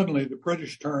 and suddenly the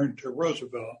British turned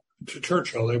to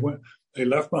Churchill. They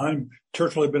left behind.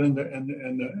 Churchill had been in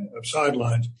the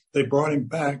sidelines. They brought him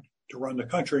back to run the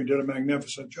country and did a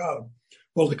magnificent job.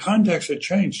 Well, the context had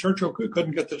changed. Churchill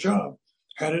couldn't get the job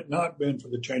had it not been for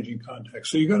the changing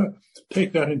context. So you got to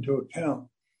take that into account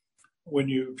when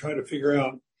you try to figure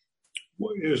out,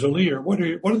 as a leader, what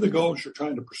are the goals you're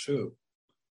trying to pursue?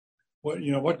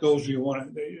 What goals do you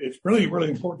want? It's really,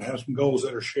 really important to have some goals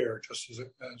that are shared, just as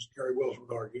Gary Wills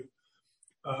would argue.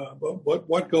 But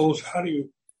what goals? How do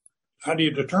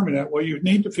you determine that? Well, you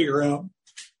need to figure out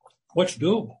what's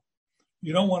doable.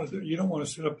 you don't want to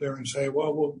sit up there and say,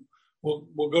 well,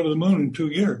 we'll go to the moon in 2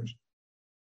 years.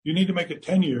 You need to make it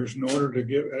 10 years in order to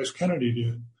give, as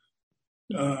Kennedy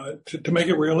did, to make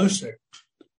it realistic.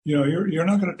 You know, you're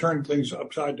not going to turn things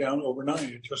upside down overnight.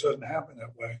 It just doesn't happen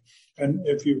that way. And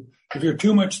if you're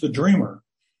too much the dreamer,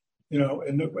 you know,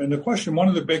 and the question, one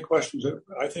of the big questions that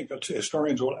I think that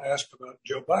historians will ask about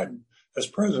Joe Biden as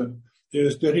president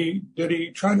is, did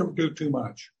he try to do too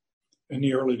much in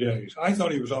the early days? I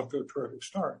thought he was off to a terrific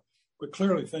start, but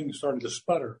clearly things started to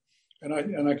sputter. And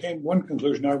I came to one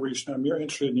conclusion I reached, and I'm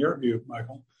interested in your view,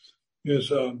 Michael, is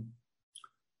that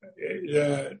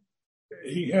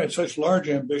he had such large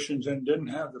ambitions and didn't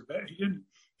have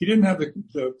he didn't have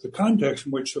the context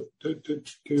in which to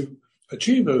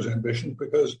achieve those ambitions,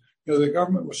 because, you know, the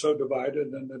government was so divided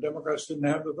and the Democrats didn't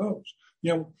have the votes.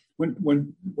 You know,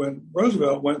 when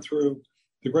Roosevelt went through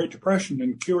the Great Depression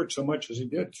and cured so much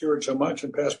and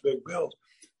passed big bills,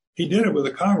 he did it with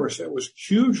a Congress that was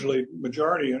huge Democratic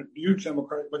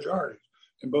majorities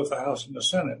in both the House and the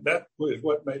Senate. That was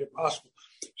what made it possible.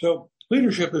 So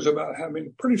leadership is about having a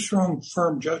pretty strong,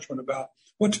 firm judgment about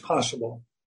what's possible,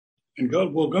 and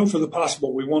we'll go for the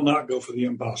possible. We will not go for the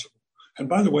impossible. And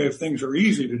by the way, if things are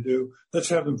easy to do, let's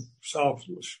have them solved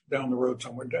down the road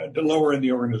somewhere, to lower in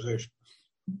the organization.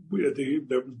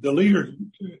 The leader's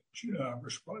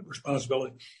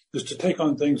responsibility is to take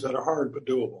on things that are hard but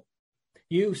doable.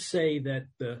 You say that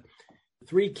the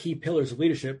three key pillars of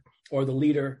leadership are the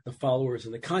leader, the followers,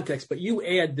 and the context, but you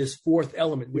add this fourth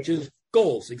element, which is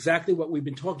goals, exactly what we've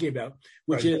been talking about,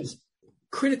 which is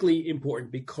critically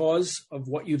important because of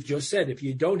what you've just said. If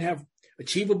you don't have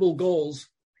achievable goals,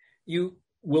 you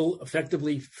will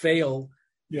effectively fail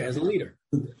as a leader.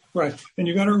 Right. And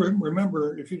you got to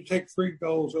remember, if you take three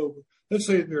goals over, let's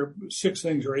say there are 6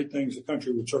 things or 8 things the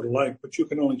country would sort of like, but you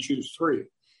can only choose 3.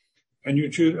 And you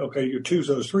choose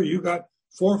those 3. You got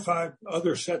 4 or 5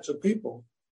 other sets of people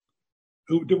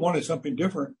who wanted something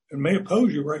different and may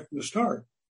oppose you right from the start.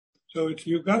 So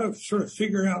you've got to sort of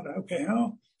figure out, okay,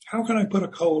 how can I put a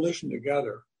coalition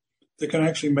together that can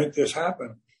actually make this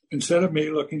happen, instead of me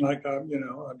looking like I'm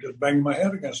just banging my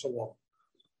head against the wall.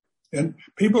 And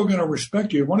people are going to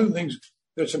respect you. One of the things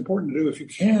that's important to do, if you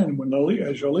can,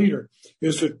 as your leader,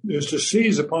 is to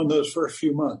seize upon those first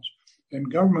few months. In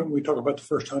government, we talk about the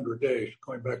first 100 days,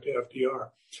 going back to FDR.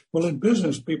 Well, in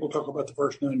business, people talk about the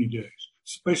first 90 days.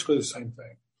 It's basically the same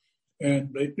thing.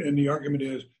 And the argument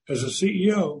is, as a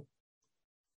CEO,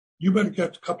 you better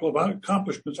get a couple of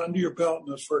accomplishments under your belt in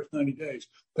those first 90 days.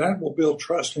 That will build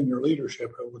trust in your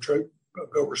leadership, which will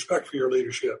build respect for your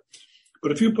leadership.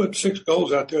 But if you put 6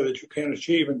 goals out there that you can't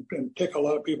achieve and tick a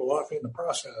lot of people off in the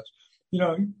process,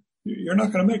 you're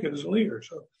not going to make it as a leader.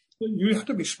 So you have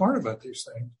to be smart about these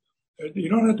things. You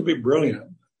don't have to be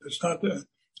brilliant. It's not that.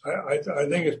 I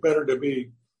think it's better to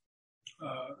be.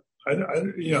 I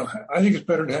think it's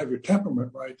better to have your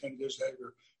temperament right than it is to have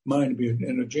your mind be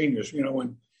a genius.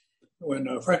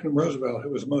 When Franklin Roosevelt, who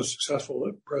was the most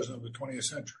successful president of the 20th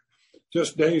century,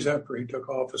 just days after he took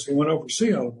office, he went over to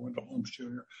see Oliver Wendell Holmes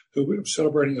Jr., who was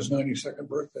celebrating his 92nd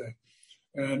birthday.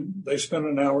 And they spent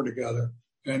an hour together.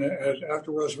 And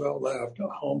after Roosevelt left,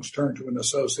 Holmes turned to an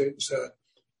associate and said,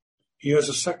 "He has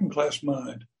a second-class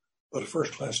mind, but a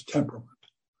first-class temperament.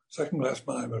 Second-class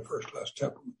mind, but a first-class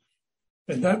temperament."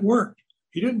 And that worked.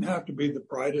 He didn't have to be the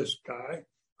brightest guy.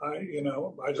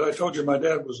 As I told you, my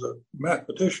dad was a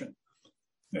mathematician.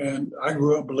 And I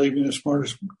grew up believing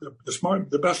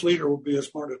the best leader will be the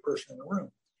smartest person in the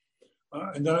room.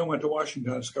 And then I went to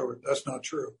Washington and discovered that's not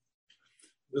true.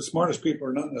 The smartest people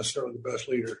are not necessarily the best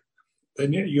leader.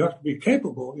 You have to be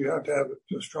capable. You have to have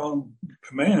a strong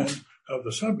command of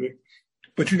the subject,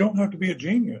 but you don't have to be a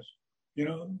genius.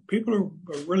 People who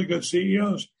are really good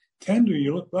CEOs tend to,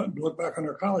 you look back on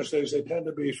their college days, they tend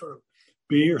to be sort of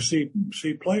B or C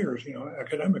players,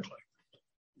 academically.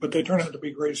 But they turn out to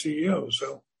be great CEOs.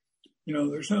 So,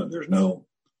 there's no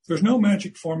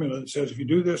magic formula that says if you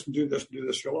do this and do this and do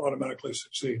this, you'll automatically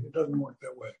succeed. It doesn't work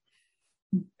that way.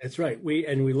 That's right. We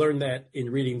learned that in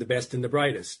reading The Best and the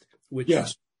Brightest, which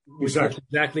yes, exactly.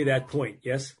 Exactly that point.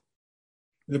 Yes.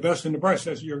 The Best and the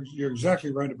Brightest. You're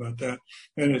exactly right about that.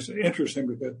 And it's interesting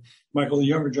because, Michael, the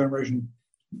younger generation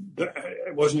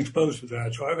wasn't exposed to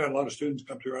that. So I've had a lot of students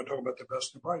come through and talk about the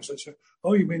best and the brightest. They said,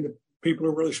 "Oh, you mean the people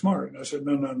who are really smart?" And I said,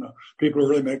 No. People who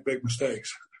really make big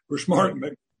mistakes. We're smart and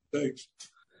make mistakes.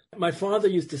 My father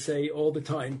used to say all the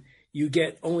time, you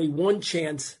get only one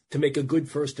chance to make a good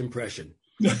first impression.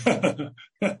 That's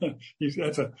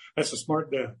a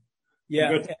smart dad.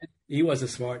 Yeah, he was a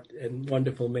smart and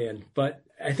wonderful man. But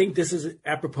I think this is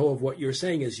apropos of what you're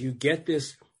saying is you get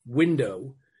this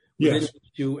window yes.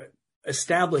 to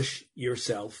establish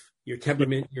yourself, your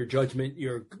temperament, your judgment,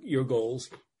 your goals.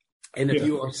 And if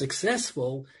you are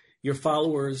successful, your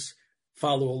followers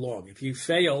follow along. If you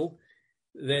fail,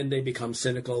 then they become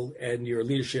cynical and your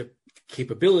leadership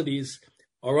capabilities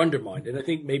are undermined. And I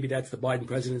think maybe that's the Biden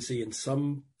presidency in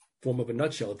some form of a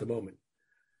nutshell at the moment.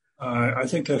 I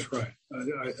think that's right.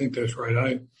 I think that's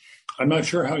right. I'm not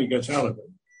sure how he gets out of it.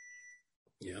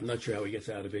 Yeah, I'm not sure how he gets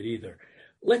out of it either.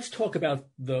 Let's talk about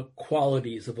the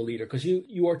qualities of a leader, because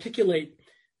you articulate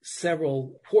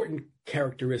several important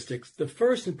characteristics. The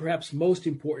first and perhaps most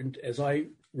important, as I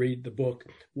read the book,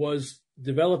 was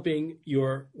developing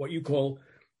what you call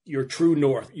your true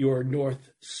north, your North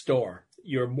Star,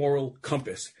 your moral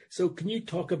compass. So can you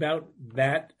talk about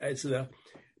that as the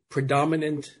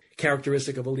predominant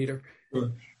characteristic of a leader?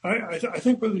 Sure. I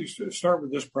think we start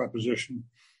with this proposition,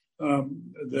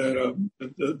 that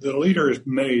the leader is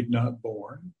made, not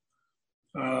born.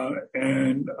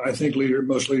 And I think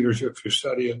most leaders, if you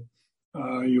study it,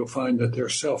 you'll find that they're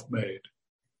self-made.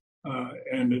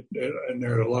 And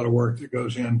there's a lot of work that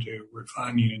goes into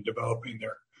refining and developing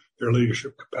their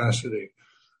leadership capacity.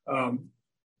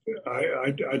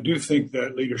 I do think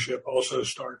that leadership also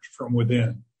starts from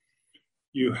within.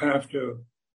 You have to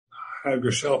have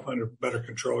yourself under better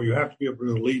control. You have to be able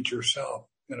to lead yourself,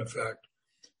 in effect,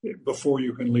 before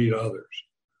you can lead others.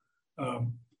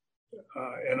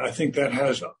 And I think that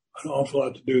has an awful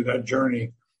lot to do. That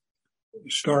journey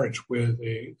starts with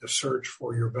the search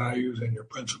for your values and your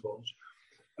principles.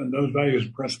 And those values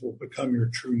and principles become your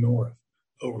true north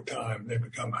over time. They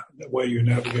become the way you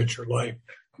navigate your life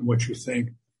and what you think,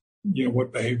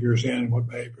 what behavior's in, what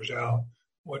behavior's out,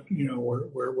 where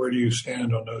do you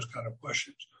stand on those kind of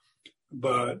questions.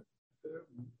 But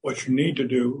what you need to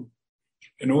do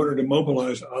in order to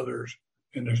mobilize others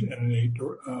in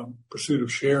the pursuit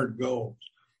of shared goals,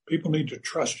 people need to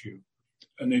trust you,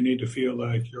 and they need to feel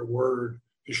like your word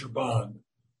is your bond.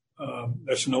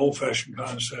 That's an old-fashioned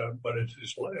concept, but it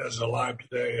is as alive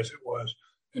today as it was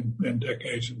in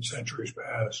decades and centuries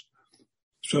past.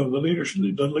 So the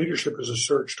leadership is a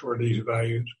search toward these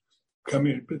values.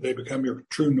 They become your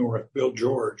true north. Bill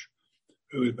George,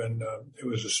 who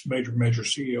was a major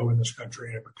CEO in this country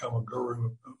and had become a guru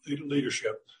of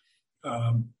leadership,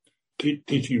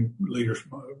 teaching leaders,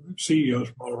 CEOs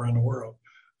from all around the world.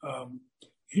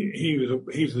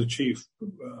 He's the chief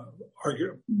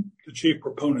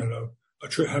proponent of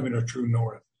having a true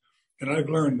north, and I've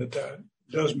learned that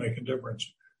does make a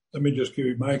difference. Let me just give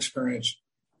you my experience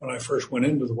when I first went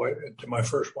into my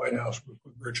first White House with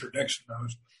Richard Nixon.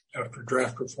 After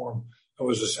draft reform, I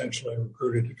was essentially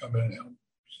recruited to come in and help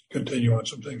continue on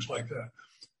some things like that.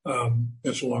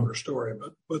 It's a longer story,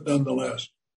 but nonetheless,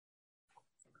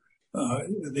 I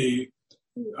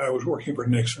was working for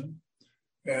Nixon,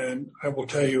 and I will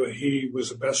tell you, he was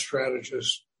the best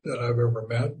strategist that I've ever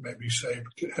met, maybe save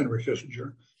Henry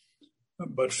Kissinger.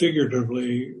 But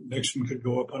figuratively, Nixon could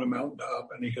go up on a mountaintop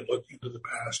and he could look into the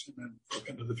past and then look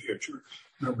into the future.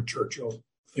 I remember Churchill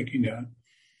thinking that.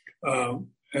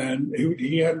 And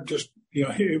he had just,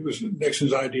 it was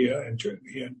Nixon's idea, and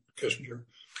he and Kissinger,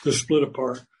 to split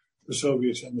apart the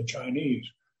Soviets and the Chinese.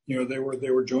 They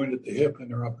were joined at the hip in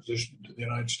their opposition to the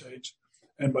United States,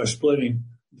 and by splitting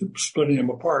them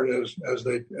apart as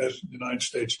the United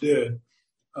States did,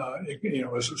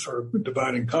 as a sort of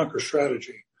divide and conquer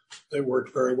strategy, they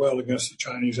worked very well against the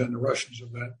Chinese and the Russians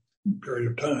of that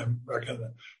period of time, back in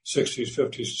the 60s,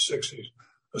 50s, 60s,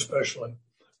 especially.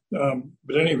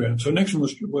 But anyway, so Nixon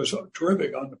was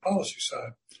terrific on the policy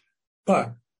side,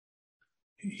 but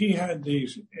he had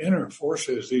these inner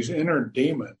forces, these inner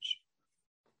demons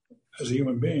as a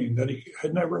human being that he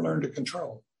had never learned to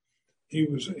control. He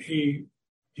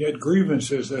had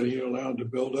grievances that he allowed to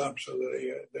build up so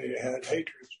that they had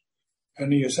hatreds.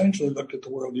 And he essentially looked at the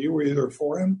world. You were either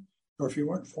for him, or if you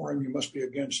weren't for him, you must be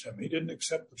against him. He didn't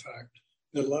accept the fact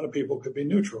that a lot of people could be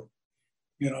neutral.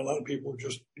 A lot of people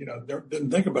just,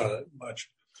 didn't think about it much.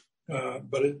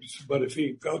 But if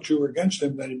he felt you were against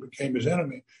him, then he became his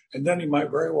enemy. And then he might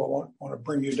very well want to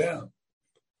bring you down,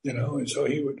 and so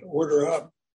he would order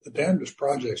up the damnedest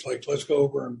projects, like let's go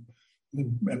over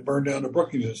and burn down the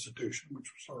Brookings Institution,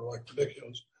 which was sort of like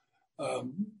ridiculous.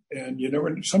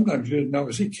 And sometimes you didn't know,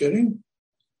 is he kidding?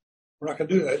 We're not going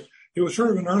to do that. It was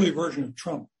sort of an early version of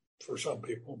Trump for some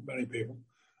people, many people.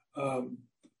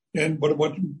 But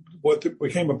what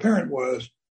became apparent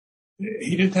was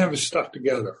he didn't have his stuff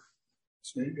together.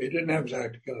 He didn't have his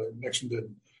act together. Nixon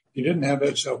didn't. He didn't have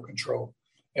that self-control.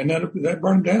 And that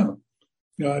burned down.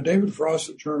 David Frost,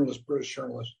 a British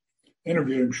journalist,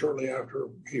 interviewed him shortly after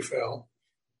he fell.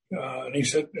 And he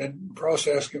said, and Frost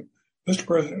asked him, Mr.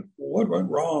 President, what went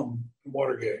wrong in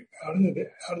Watergate? How did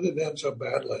it end so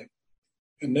badly?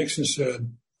 And Nixon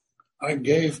said, I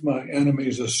gave my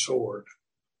enemies a sword,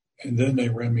 and then they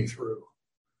ran me through.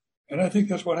 And I think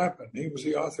that's what happened. He was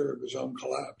the author of his own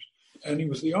collapse. And he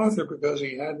was the author because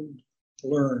he hadn't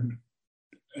learned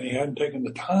and he hadn't taken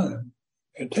the time.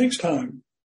 It takes time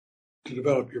to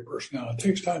develop your personality. It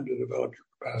takes time to develop your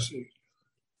capacity.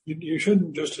 You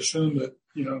shouldn't just assume that,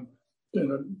 you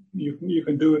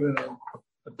can do it in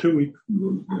a 2-week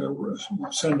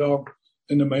send off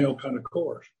in the mail kind of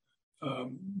course.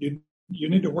 You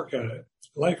need to work at it.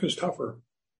 Life is tougher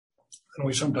than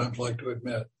we sometimes like to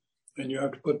admit. And you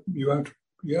have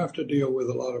to deal with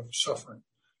a lot of suffering,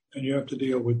 and you have to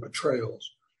deal with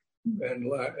betrayals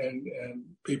and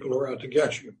people who are out to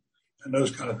get you and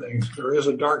those kind of things. There is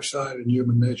a dark side in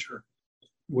human nature,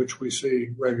 which we see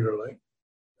regularly,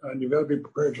 and you've got to be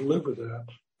prepared to live with that.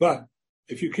 But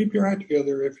if you keep your act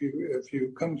together, if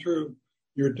you come through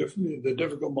the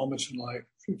difficult moments in life,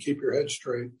 if you keep your head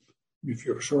straight, if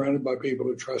you're surrounded by people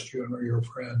who trust you and are your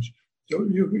friends,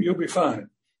 you'll be fine.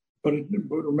 But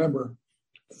remember,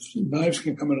 knives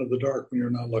can come into the dark when you're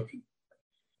not looking.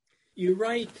 You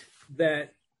write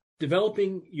that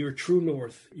developing your true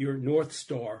north, your North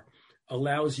Star,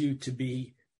 allows you to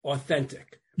be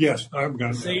authentic. Yes, I've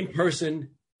got the same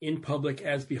person in public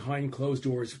as behind closed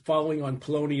doors, following on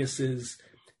Polonius's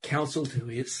counsel to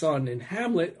his son. In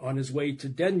Hamlet, on his way to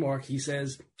Denmark, he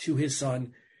says to his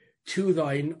son, to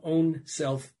thine own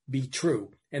self be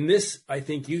true. And this, I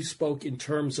think you spoke in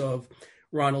terms of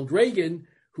Ronald Reagan,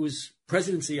 whose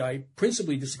presidency I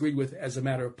principally disagreed with as a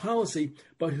matter of policy,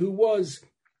 but who was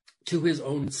to his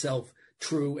own self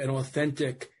true and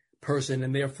authentic person,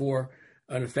 and therefore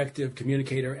an effective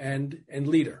communicator and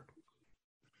leader.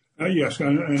 Yes,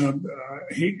 and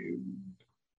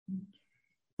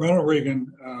Ronald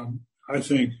Reagan, I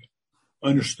think,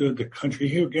 understood the country.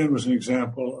 He again was an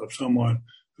example of someone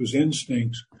whose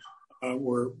instincts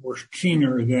were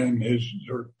keener than his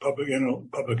sort of public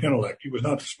intellect. He was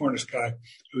not the smartest guy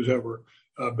who's ever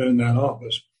been in that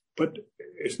office. But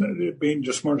it's not, being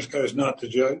the smartest guy is not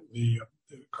the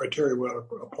criteria we ought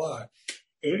to apply.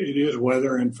 It is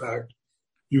whether, in fact,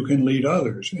 you can lead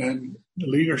others. And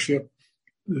leadership,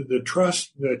 the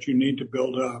trust that you need to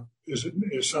build up is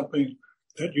something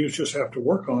that you just have to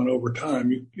work on over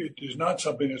time. It is not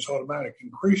something that's automatic.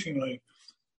 Increasingly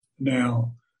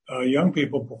now, young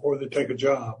people, before they take a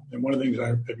job, and one of the things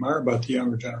I admire about the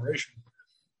younger generation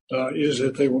is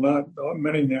that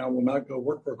many now will not go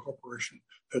work for a corporation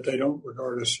that they don't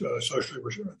regard as socially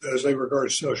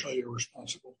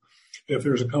irresponsible. If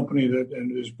there's a company that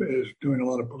is doing a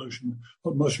lot of pollution,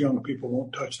 most young people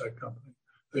won't touch that company.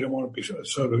 They don't want to be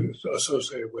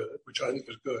associated with it, which I think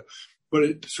is good.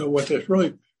 So what this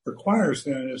really requires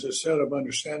then is a set of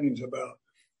understandings about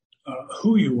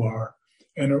who you are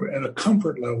and a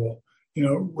comfort level.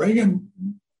 Reagan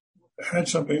had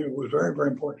something that was very, very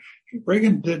important.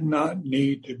 Reagan did not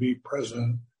need to be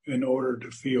president in order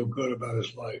to feel good about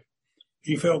his life.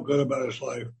 He felt good about his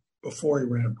life before he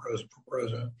ran for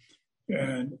president.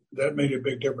 And that made a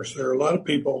big difference. There are a lot of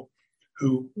people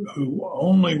who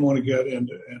only want to get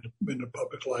into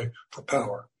public life for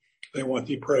power. They want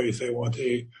the praise. They want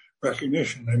the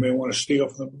recognition. They may want to steal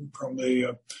from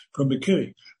the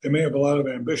kitty. They may have a lot of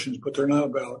ambitions, but they're not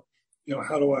about,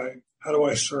 how do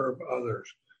I serve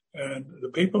others? And the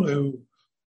people who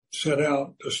set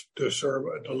out to serve,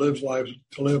 to live lives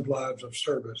of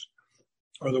service,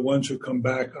 are the ones who come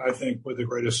back, I think, with the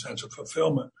greatest sense of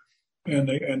fulfillment, and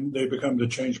they become the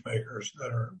change makers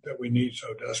that we need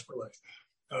so desperately.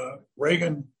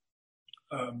 Reagan,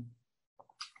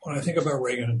 when I think about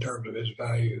Reagan in terms of his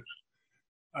values,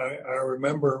 I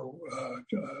remember,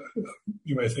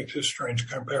 you may think this is a strange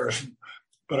comparison,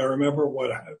 but I remember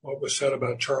what was said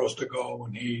about Charles de Gaulle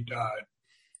when he died,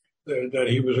 that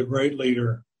he was a great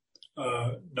leader,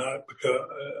 not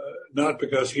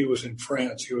because he was in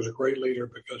France. He was a great leader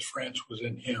because France was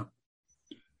in him.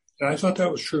 And I thought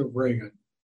that was true of Reagan,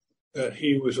 that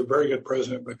he was a very good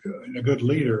president and a good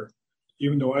leader,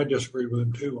 even though I disagreed with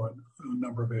him too on a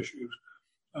number of issues.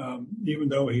 Even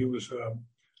though he was a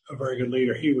very good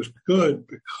leader, he was good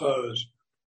because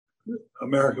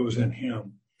America was in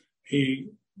him. He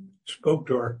spoke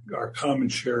to our common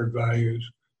shared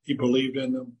values. He believed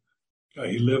in them.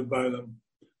 He lived by them.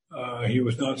 He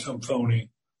was not some phony.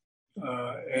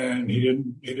 And he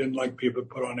didn't like people to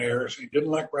put on airs. He didn't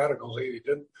like radicals.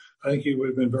 I think he would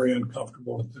have been very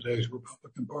uncomfortable in today's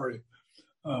Republican Party.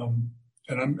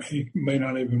 He may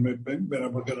not even have been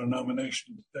able to get a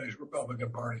nomination in today's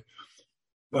Republican Party.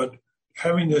 But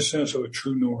having this sense of a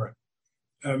true north,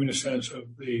 having a sense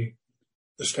of the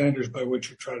the standards by which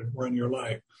you try to run your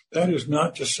life. That is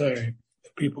not to say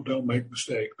that people don't make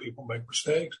mistakes. People make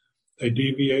mistakes. They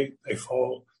deviate. They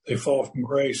fall from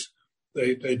grace.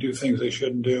 They do things they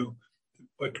shouldn't do.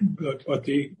 But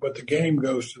the game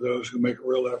goes to those who make a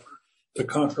real effort to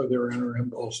conquer their inner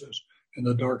impulses and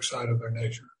the dark side of their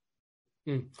nature.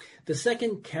 The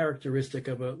second characteristic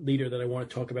of a leader that I want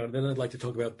to talk about, and then I'd like to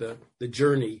talk about the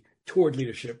journey toward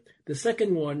leadership. The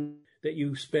second one that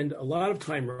you spend a lot of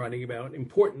time writing about,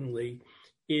 importantly,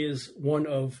 is one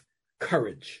of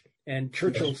courage. And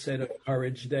Churchill said of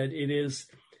courage that it is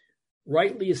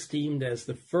rightly esteemed as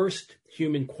the first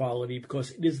human quality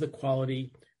because it is the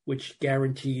quality which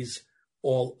guarantees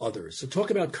all others. So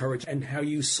talk about courage and how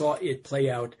you saw it play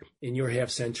out in your half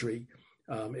century.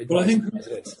 Well,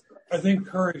 I think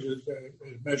courage is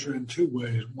measured in two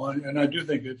ways. One, and I do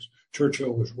think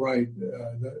Churchill was right.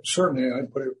 Certainly,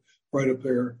 I'd put it right up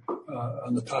there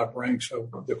on the top ranks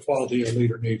of the quality a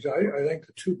leader needs. I think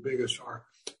the two biggest are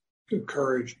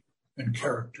courage and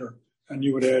character, and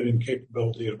you would add in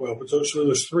capability as well. But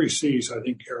those three C's, I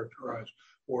think, characterize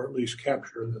or at least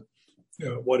capture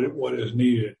what is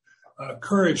needed.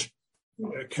 Courage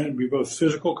can be both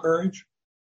physical courage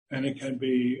and it can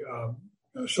be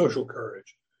social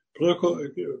courage.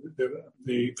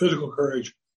 The physical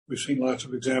courage, we've seen lots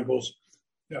of examples.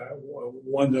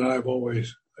 One that I've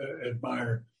always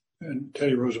admired, and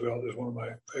Teddy Roosevelt is one of my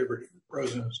favorite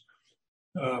presidents.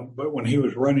 But when he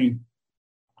was running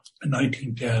in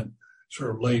 1910,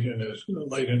 sort of late in his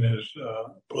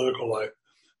political life,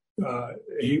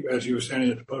 as he was standing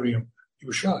at the podium, he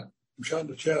was shot. He was shot in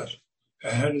the chest,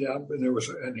 and handed out.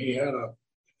 And he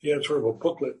had sort of a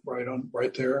booklet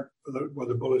right there where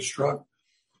the bullet struck,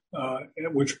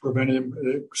 which prevented him.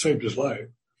 It saved his life,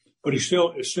 but it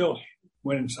still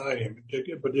went inside him,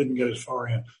 but didn't get as far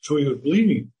in. So he was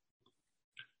bleeding,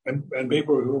 and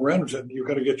people who were around him said, "You've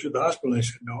got to get to the hospital." And he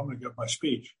said, "No, I'm going to give my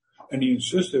speech," and he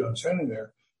insisted on standing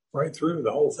there right through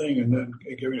the whole thing, and then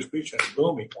giving a speech. And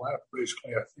boom, he collapsed.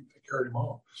 Basically, I think they carried him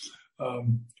off.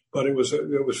 But it was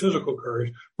physical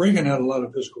courage. Reagan had a lot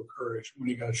of physical courage when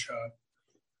he got shot.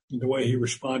 The way he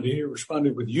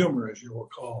responded with humor, as you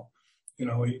recall.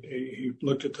 He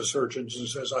looked at the surgeons and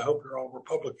says, "I hope you're all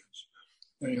Republicans."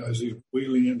 And, as he's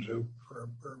wheeling into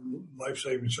for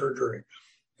life-saving surgery.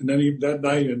 And then that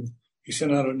night, he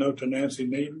sent out a note to Nancy,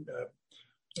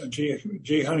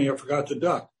 "Gee, honey, I forgot to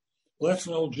duck." Well, that's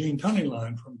an old Gene Tunney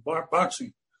line from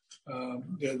boxing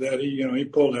that he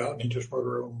pulled out, and he just wrote a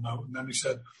little note. And then he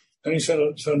said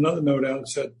another note out and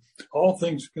said, "All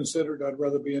things considered, I'd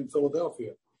rather be in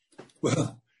Philadelphia."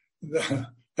 Well, that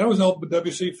was an old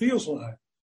W.C. Fields line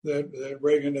that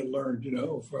Reagan had learned,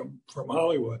 from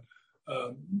Hollywood.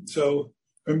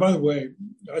 And by the way,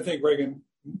 I think Reagan,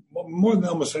 more than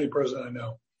almost any president I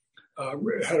know,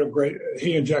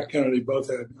 he and Jack Kennedy both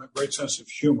had a great sense of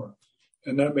humor.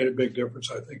 And that made a big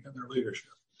difference, I think, in their leadership.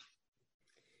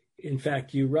 In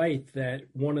fact, you write that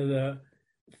one of the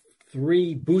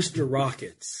 3 booster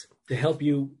rockets to help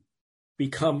you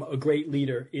become a great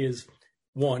leader is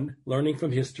 1, learning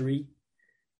from history,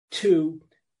 2,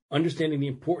 understanding the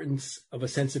importance of a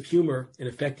sense of humor in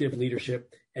effective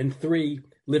leadership, and 3,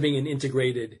 living an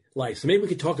integrated life. So maybe we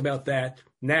could talk about that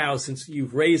now since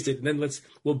you've raised it, and then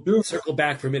we'll circle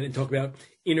back for a minute and talk about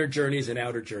inner journeys and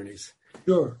outer journeys.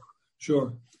 Sure.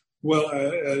 Well,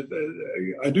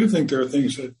 I do think there are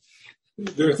things that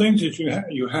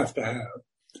you have to have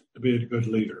to be a good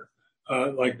leader,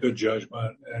 like good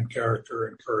judgment and character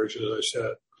and courage, as I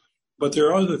said. But there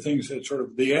are other things that sort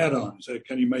of the add-ons that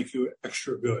can make you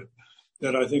extra good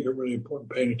that I think are really important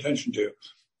paying attention to.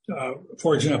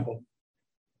 For example,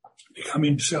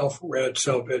 becoming self-read,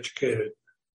 self-educated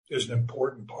is an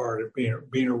important part of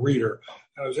being a reader.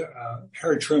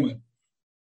 Harry Truman,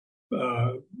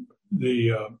 one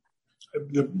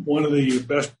of the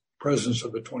best presidents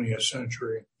of the 20th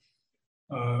century,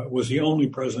 was the only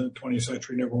president of the 20th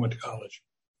century who never went to college.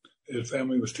 His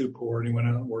family was too poor, and he went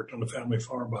out and worked on the family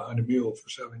farm behind a mule for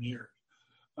 7 years.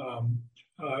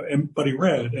 But he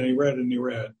read, and he read, and he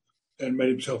read, and made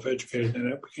himself educated, and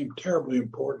that became terribly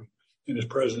important in his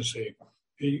presidency.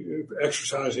 He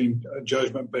exercising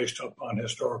judgment based upon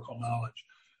historical knowledge.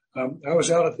 I was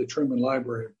out at the Truman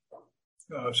Library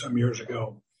some years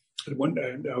ago. And one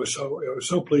day, I was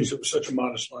so pleased. It was such a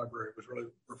modest library. It was really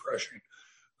refreshing.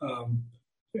 But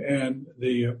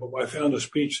I found a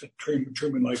speech that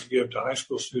Truman liked to give to high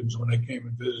school students when they came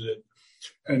and visited.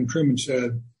 And Truman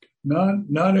said,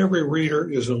 not every reader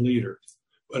is a leader,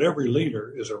 but every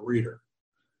leader is a reader.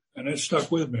 And it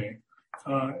stuck with me.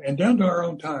 And down to our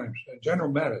own times,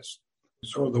 General Mattis,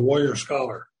 sort of the warrior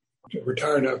scholar,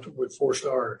 retired after with 4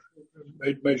 stars,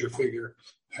 major figure.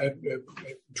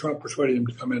 Trump persuaded him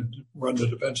to come in and run the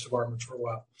Defense Department for a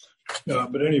while.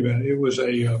 But anyway, it was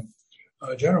a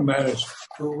general manager,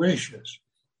 voracious.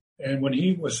 And when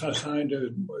he was assigned to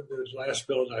his last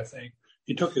billet, I think,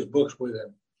 he took his books with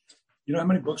him. You know how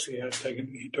many books he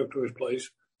took to his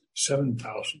place?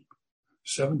 7,000.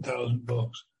 7,000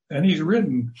 books. And he's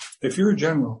written, if you're a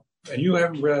general and you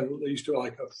haven't read at least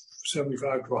like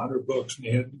 75 to 100 books, and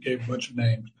he gave a bunch of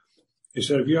names, he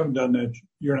said, if you haven't done that,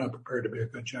 you're not prepared to be a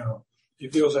good general. He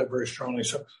feels that very strongly.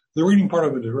 So the reading part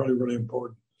of it is really, really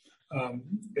important. I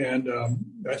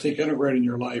think integrating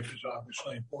your life is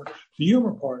obviously important. The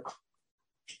humor part,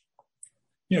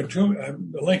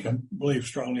 Lincoln believed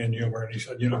strongly in humor, and he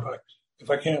said, if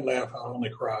I can't laugh, I'll only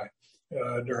cry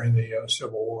during the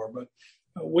Civil War. But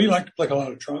we like to play a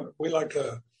lot of Trump. We like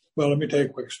to, let me tell you a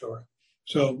quick story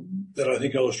so that I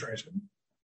think illustrates it.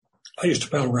 I used to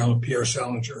pal around with Pierre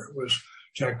Salinger, who was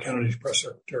Jack Kennedy's press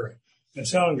secretary. And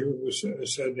Salinger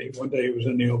said that one day he was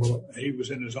in the Oval. He was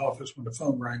in his office when the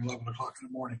phone rang 11 o'clock in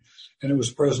the morning. And it was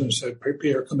the president said, hey,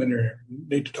 Pierre, come in here. I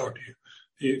need to talk to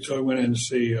you. So I went in to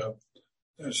see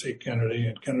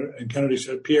Kennedy. And Kennedy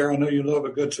said, Pierre, I know you love a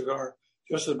good cigar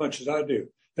just as much as I do.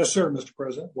 Yes, sir, Mr.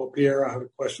 President. Well, Pierre, I have a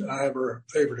question. I have a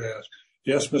favor to ask.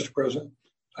 Yes, Mr. President.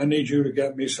 I need you to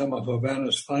get me some of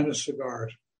Havana's finest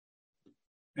cigars.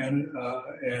 And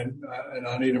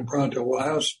I need them pronto.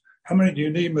 Well, how many do you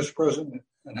need, Mr. President,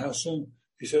 and how soon?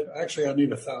 He said, actually, I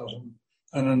need 1,000,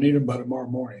 and I need them by tomorrow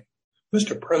morning.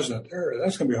 Mr. President,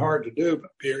 that's going to be hard to do,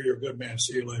 but Pierre, you're a good man.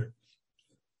 See you later.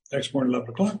 Next morning,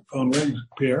 11 o'clock, phone rings.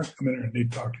 Pierre, come in here. I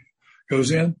need to talk to you. Goes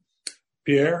in.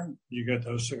 Pierre, you get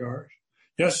those cigars?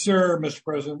 Yes, sir, Mr.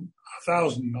 President.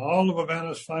 1,000, all of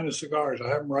Havana's finest cigars. I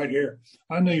have them right here.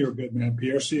 I knew you were a good man,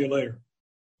 Pierre. See you later.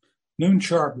 Noon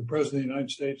sharp, the President of the United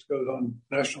States goes on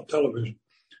national television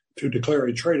to declare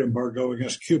a trade embargo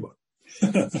against Cuba.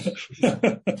 That's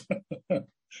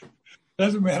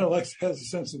a man who has a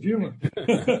sense of humor.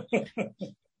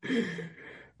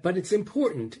 But it's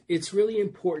important. It's really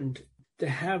important to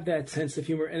have that sense of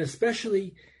humor, and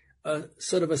especially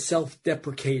sort of a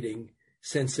self-deprecating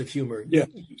sense of humor. Yeah.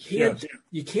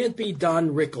 You can't be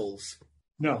Don Rickles.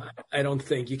 No. I don't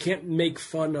think. You can't make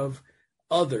fun of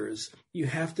others. You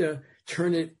have to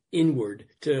turn it inward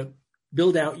to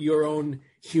build out your own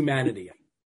humanity.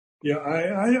 Yeah,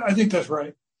 I think that's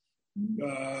right.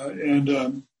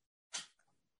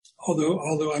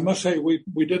 Although I must say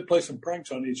we did play some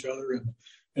pranks on each other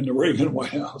in the Reagan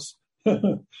White House.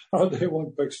 I'll tell you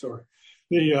one quick story.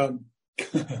 There's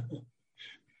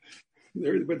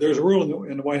a rule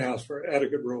in the White House, for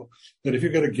etiquette rule, that if you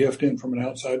get a gift in from an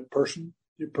outside person,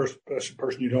 a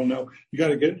person you don't know, you got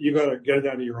to get it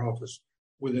out of your office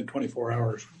within 24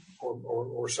 hours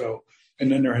or so, and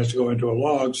then there has to go into a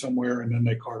log somewhere, and then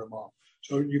they cart them off.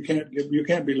 So you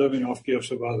can't be living off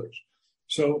gifts of others.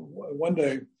 So one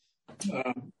day,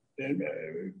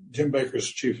 Jim Baker's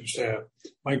chief of staff,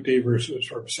 Mike Devers is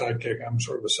sort of a sidekick. I'm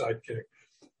sort of a sidekick.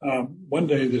 One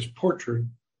day, this portrait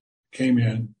came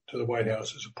in to the White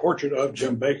House. It's a portrait of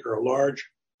Jim Baker, a large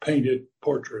painted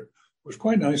portrait. It was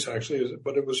quite nice, actually,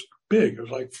 but it was big. It was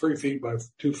like 3 feet by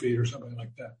 2 feet or something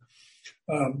like that.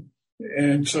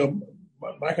 And so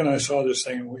Mike and I saw this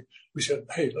thing, and we said,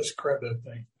 hey, let's grab that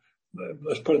thing.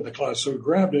 Let's put it in the closet. So we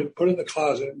grabbed it, put it in the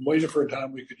closet, and waited for a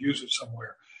time we could use it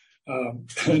somewhere.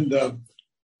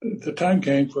 The time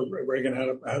came for Reagan had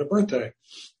a birthday,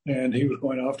 and he was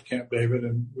going off to Camp David,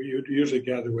 and we usually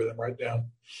gather with him right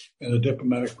down in the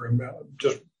diplomatic room,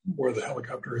 just where the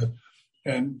helicopter is,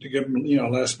 and to give him, a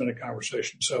last minute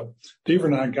conversation. So Deaver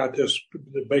and I got the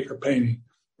Baker painting,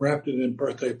 wrapped it in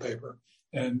birthday paper,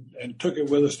 and took it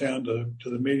with us down to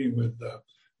the meeting with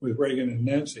Reagan and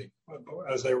Nancy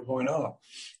as they were going off.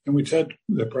 And we said to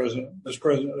the president, Mr.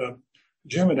 President,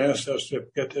 Jim had asked us to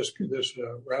get this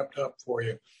wrapped up for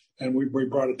you, and we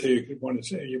brought it to you.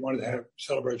 You wanted to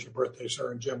celebrate your birthday,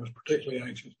 sir, and Jim was particularly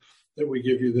anxious that we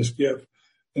give you this gift.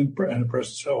 And the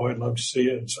president said, "Oh, I'd love to see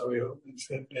it." And so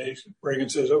Reagan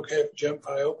says, "Okay, Jim, if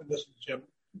I open this," Jim,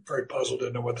 very puzzled,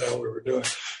 didn't know what the hell we were doing.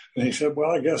 And he said,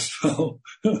 "Well, I guess so."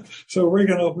 So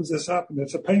Reagan opens this up, and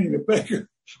it's a painting of Baker.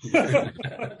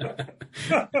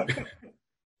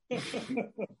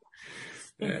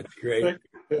 That's great.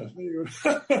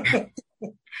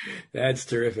 That's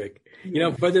terrific.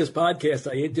 For this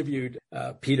podcast, I interviewed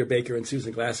Peter Baker and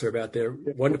Susan Glasser about their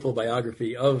wonderful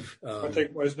biography of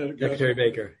Secretary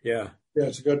Baker. Yeah. Yeah,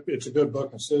 it's a good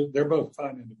book. They're both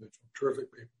fine individuals,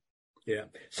 terrific people. Yeah.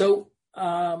 So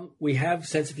we have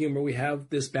sense of humor. We have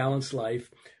this balanced life.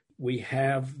 We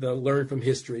have the learn from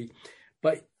history.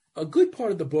 But a good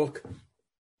part of the book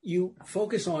you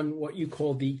focus on what you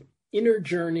call the inner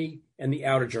journey and the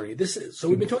outer journey. So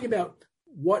we've been talking about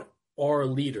what are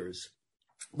leaders.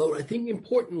 But I think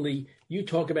importantly, you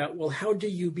talk about, well, how do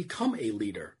you become a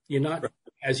leader? You're not,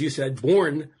 as you said,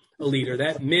 born a leader.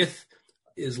 That myth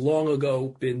is long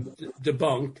ago been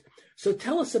debunked. So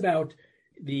tell us about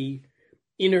the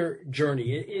inner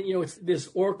journey. It's this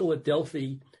oracle at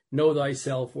Delphi, know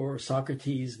thyself, or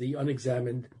Socrates, the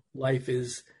unexamined life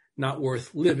is not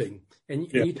worth living. And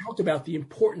you talked about the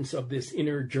importance of this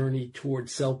inner journey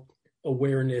towards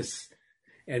self-awareness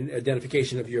and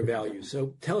identification of your values.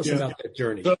 So tell us about that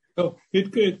journey. So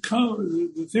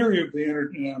the theory of the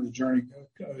inner and outer journey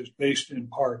is based in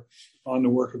part on the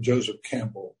work of Joseph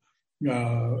Campbell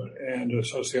and a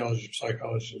sociologist and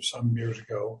psychologist some years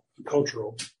ago, a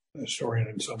cultural historian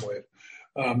in some ways.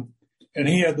 And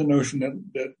he had the notion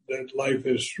that life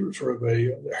is sort of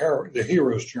the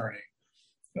hero's journey.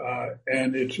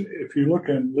 And if you look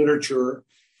in literature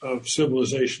of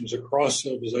civilizations across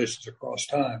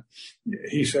time,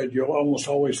 he said you'll almost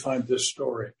always find this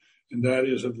story, and that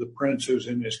is of the prince who's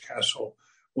in his castle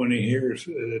when he hears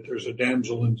that there's a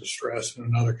damsel in distress in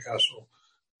another castle,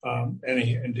 and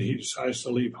he decides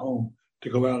to leave home to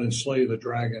go out and slay the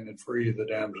dragon and free the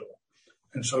damsel.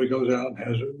 And so he goes out and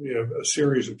has a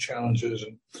series of challenges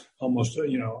and almost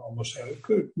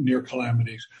near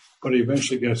calamities. But he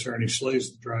eventually gets there and he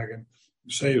slays the dragon,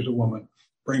 saves the woman,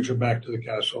 brings her back to the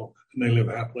castle, and they live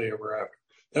happily ever after.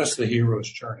 That's the hero's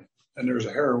journey. And there's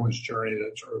a heroine's journey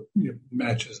that sort of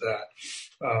matches that.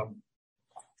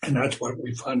 And that's what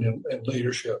we find in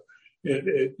leadership.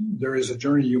 There is a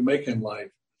journey you make in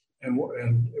life. And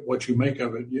what you make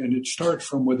of it, and it starts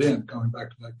from within, coming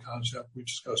back to that concept we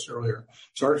discussed earlier. It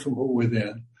starts from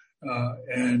within,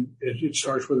 and it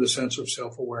starts with a sense of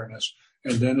self-awareness,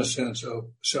 and then a sense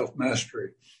of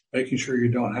self-mastery, making sure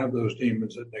you don't have those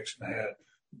demons that Nixon had,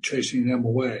 chasing them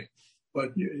away.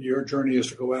 But your journey is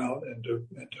to go out and to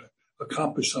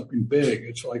accomplish something big.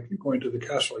 It's like going to the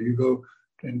castle. You go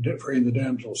and freeing the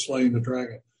damsel, slaying the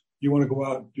dragon. You want to go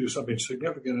out and do something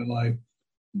significant in life.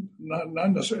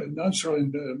 Not necessarily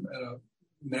in a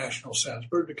national sense,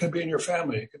 but it can be in your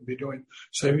family. It can be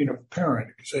saving a parent,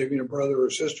 saving a brother or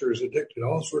sister who's addicted,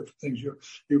 all sorts of things.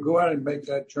 You go out and make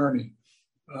that journey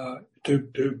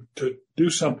to do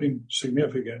something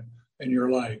significant in your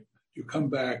life. You come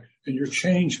back and you're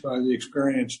changed by the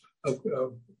experience of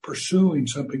pursuing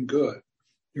something good.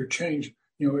 You're changed.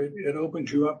 It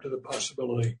opens you up to the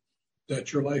possibility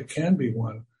that your life can be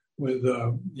one with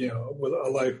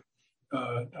a life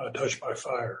touched by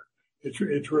fire. It's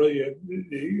really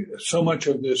so much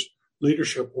of this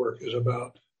leadership work is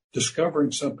about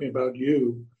discovering something about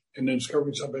you and then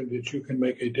discovering something that you can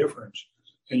make a difference.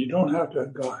 And you don't have to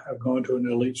have gone to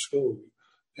an elite school.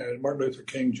 And Martin Luther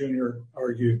King Jr.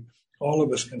 argued, all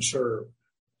of us can serve.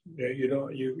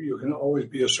 You can always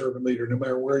be a servant leader no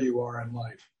matter where you are in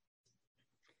life.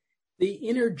 The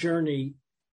inner journey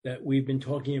that we've been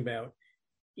talking about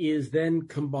is then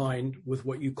combined with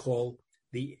what you call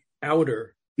the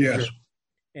outer journey.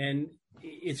 And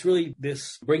it's really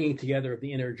this bringing together of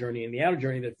the inner journey and the outer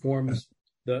journey that forms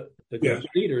the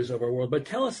leaders of our world. But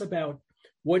tell us about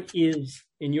what is,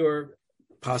 in your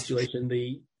postulation,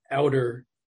 the outer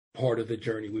part of the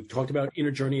journey. We've talked about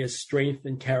inner journey as strength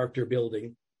and character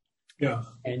building. Yeah.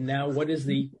 And now what is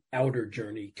the outer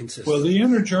journey consist of? Well, the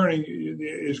inner journey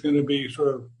is going to be sort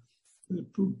of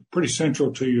pretty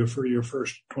central to you for your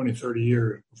first 20, 30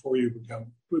 years before you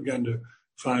begin to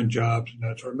find jobs and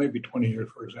that sort of, maybe 20 years,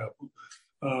 for example.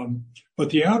 But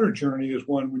the outer journey is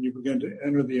one when you begin to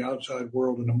enter the outside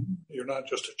world, and you're not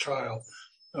just a child,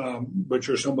 but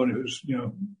you're someone who's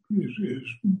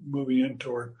moving in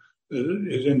toward,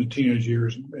 is in the teenage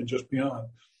years and just beyond.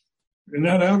 And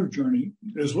that outer journey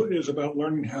is about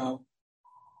learning how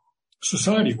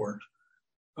society works,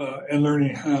 and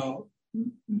learning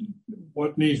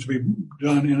what needs to be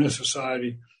done in a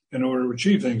society in order to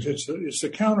achieve things. It's the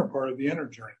counterpart of the inner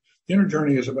journey. The inner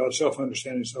journey is about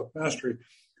self-understanding, self-mastery.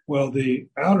 Well, the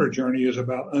outer journey is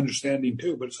about understanding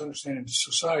too, but it's understanding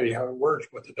society, how it works,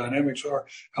 what the dynamics are,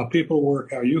 how people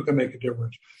work, how you can make a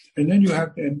difference. And then you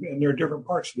have, and there are different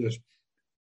parts of this.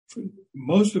 For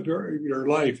most of your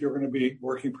life, you're going to be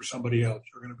working for somebody else.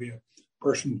 You're going to be a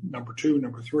person number 2,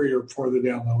 number 3, or further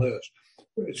down the list.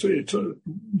 It's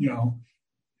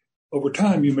over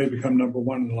time, you may become number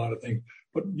 1 in a lot of things,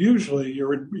 but usually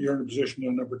you're in a position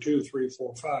of number 2, 3,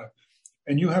 4, 5,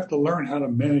 and you have to learn how to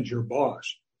manage your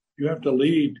boss. You have to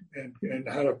lead and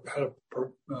how to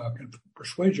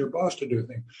persuade your boss to do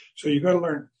things. So you got to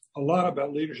learn a lot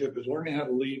about leadership. Is learning how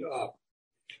to lead up.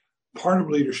 Part of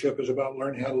leadership is about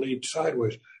learning how to lead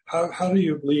sideways. How do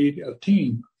you lead a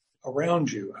team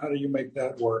around you? How do you make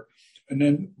that work? And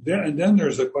then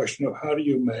there's the question of how do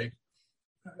you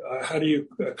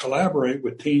collaborate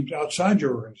with teams outside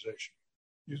your organization?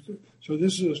 So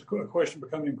this is a question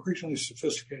becoming increasingly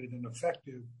sophisticated and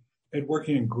effective at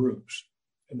working in groups.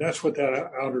 And that's what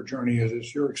that outer journey is.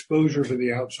 It's your exposure to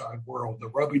the outside world, the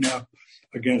rubbing up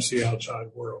against the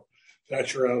outside world.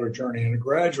 That's your outer journey. And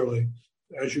gradually,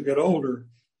 as you get older,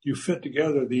 you fit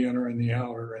together the inner and the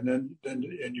outer, and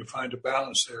then you find a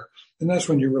balance there. And that's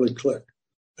when you really click.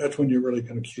 That's when you're really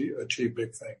going to achieve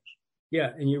big things.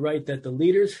 Yeah, and you're right that the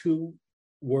leaders who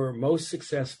were most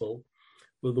successful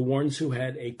were the ones who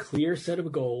had a clear set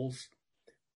of goals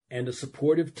and a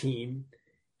supportive team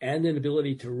and an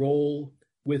ability to roll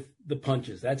with the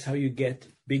punches. That's how you get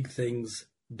big things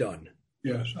done.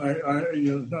 Yes,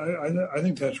 I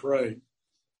think that's right.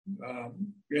 By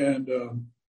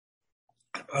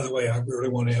the way, I really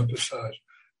want to emphasize,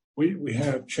 we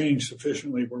have changed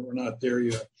sufficiently, but we're not there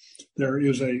yet. There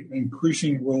is an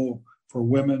increasing role for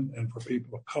women and for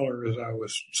people of color, as I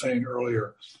was saying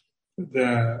earlier,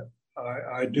 that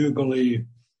I do believe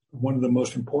one of the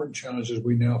most important challenges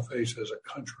we now face as a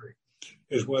country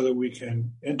is whether we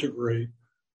can integrate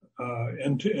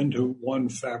into one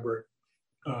fabric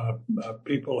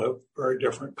people of very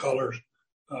different colors,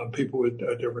 people with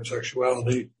different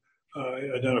sexuality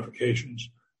identifications,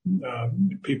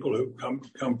 people who come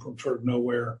from sort of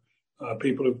nowhere,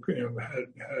 people who've had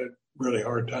really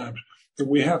hard times.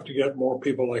 We have to get more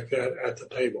people like that at the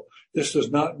table. This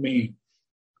does not mean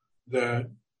that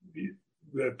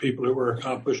people who are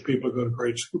accomplished, people who go to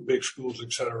great big schools,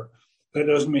 et cetera, that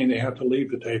doesn't mean they have to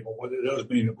leave the table. What it does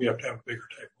mean is we have to have a bigger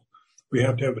table. We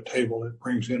have to have a table that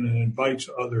brings in and invites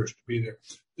others to be there.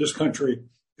 This country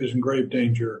is in grave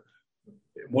danger.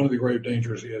 One of the grave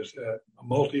dangers is that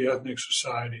multi-ethnic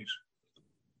societies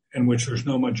in which there's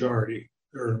no majority,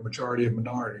 there are a majority of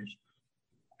minorities,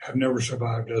 have never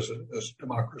survived as a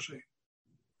democracy.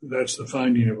 That's the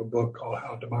finding of a book called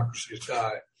How Democracies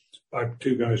Die by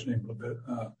two guys named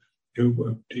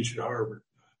who teach at Harvard.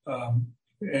 In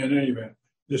any event,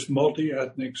 this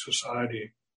multi-ethnic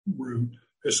society route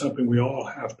is something we all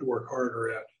have to work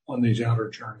harder at on these outer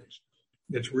journeys.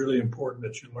 It's really important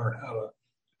that you learn how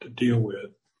to deal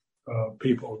with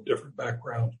people of different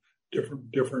backgrounds,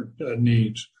 different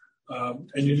needs.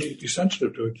 And you need to be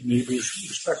sensitive to it. You need to be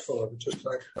respectful of it. Just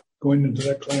like going into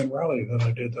that Klan rally that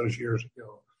I did those years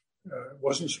ago.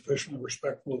 Wasn't sufficiently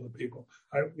respectful of the people.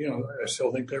 I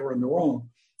still think they were in the wrong,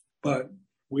 but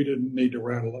we didn't need to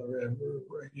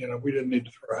we didn't need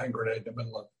to throw a hand grenade in the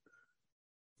middle of it.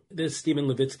 This Stephen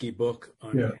Levitsky book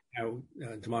on how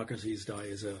democracies die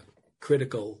is a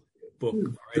critical book.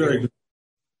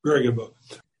 Very good book.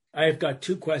 I've got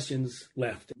two questions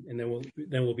left, and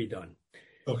then we'll be done.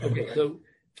 Okay. So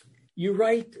you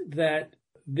write that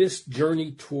this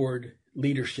journey toward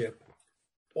leadership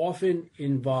often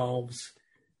involves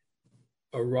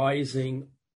arising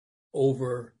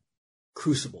over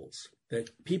crucibles, that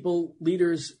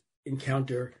leaders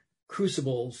encounter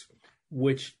crucibles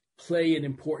which play an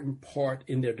important part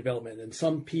in their development. And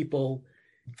some people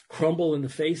crumble in the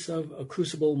face of a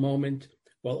crucible moment,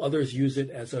 while others use it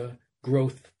as a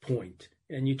growth point.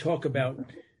 And you talk about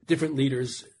different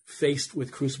leaders faced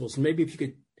with crucibles. And maybe if you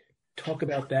could talk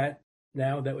about that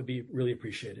now, that would be really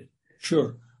appreciated.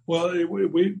 Sure. Well,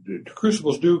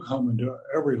 crucibles do come into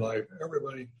every life.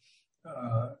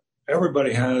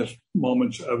 Everybody has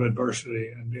moments of adversity,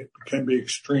 and it can be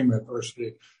extreme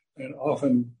adversity, and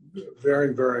often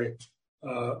very, very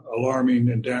alarming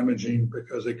and damaging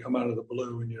because they come out of the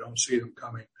blue and you don't see them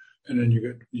coming, and then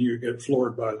you get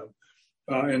floored by them.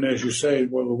 And as you say,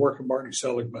 well, the work of Martin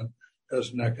Seligman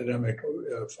as an academic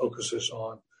focuses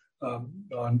on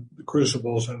the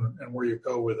crucibles and where you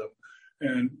go with them.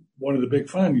 And one of the big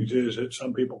findings is that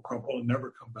some people crumple and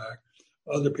never come back.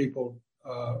 Other people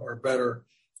are better,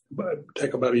 but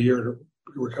take about a year to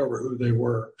recover who they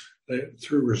were.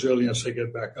 Through resilience, they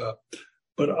get back up.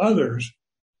 But others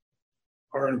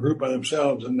are in a group by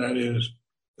themselves, and that is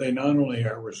they not only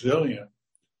are resilient,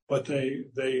 but they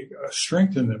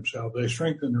strengthen themselves. They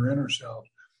strengthen their inner self,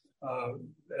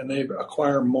 and they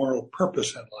acquire moral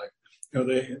purpose in life.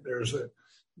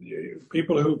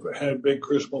 People who've had big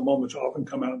crucible moments often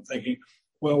come out thinking,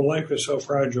 well, life is so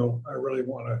fragile, I really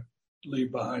want to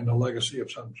leave behind a legacy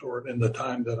of some sort in the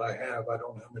time that I have. I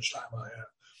don't know how much time I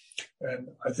have. And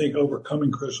I think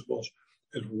overcoming crucibles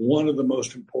is one of the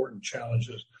most important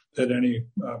challenges that any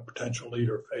potential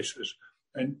leader faces.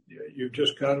 And you've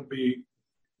just got to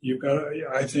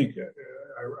I think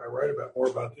I write more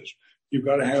about this. You've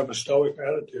got to have a stoic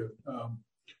attitude.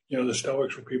 The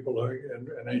Stoics were people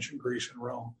in ancient Greece and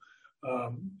Rome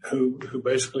who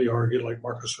basically argued, like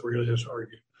Marcus Aurelius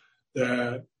argued,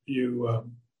 that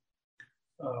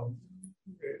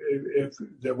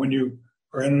that when you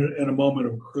are in a moment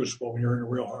of crucible, when you're in a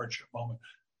real hardship moment,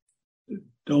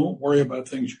 don't worry about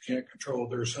things you can't control.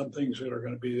 There are some things that are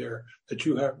going to be there that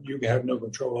you have no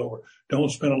control over.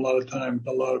 Don't spend a lot of time,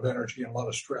 a lot of energy, and a lot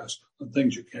of stress on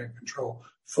things you can't control.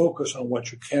 Focus on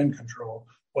what you can control,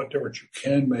 what difference you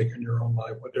can make in your own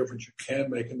life, what difference you can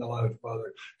make in the lives of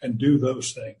others, and do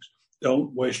those things.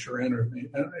 Don't waste your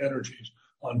energies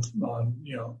on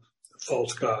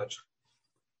false gods.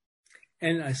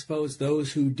 And I suppose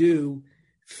those who do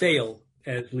fail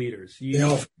as leaders. You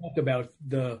talk about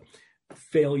the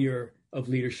failure of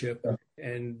leadership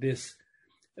and this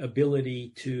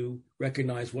ability to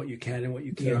recognize what you can and what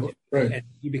you can't do. Right. And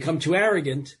you become too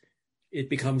arrogant, it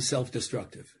becomes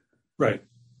self-destructive. Right.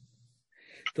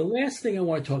 The last thing I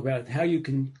want to talk about, how you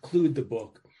conclude the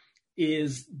book,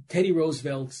 is Teddy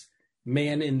Roosevelt's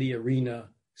Man in the Arena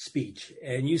speech.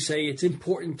 And you say it's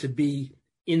important to be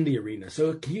in the arena.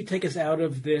 So can you take us out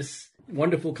of this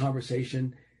wonderful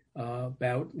conversation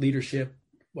about leadership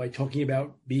by talking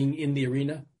about being in the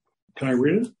arena? Can I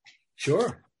read it?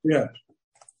 Sure. Yeah.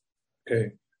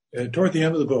 Okay. Toward the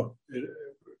end of the book,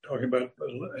 talking about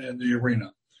in the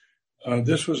arena,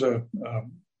 this was a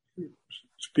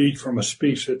speech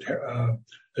that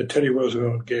Teddy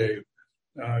Roosevelt gave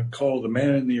called "The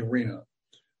Man in the Arena,"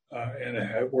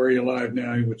 and were he alive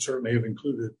now, he would certainly have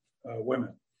included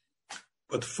women.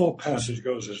 But the full passage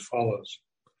goes as follows.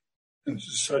 And this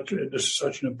is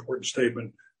such an important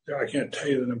statement. I can't tell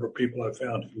you the number of people I've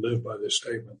found who live by this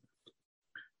statement.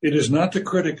 It is not the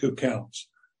critic who counts,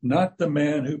 not the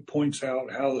man who points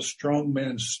out how the strong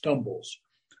man stumbles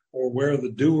or where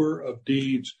the doer of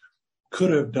deeds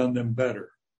could have done them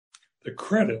better. The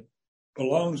credit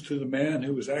belongs to the man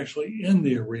who is actually in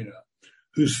the arena,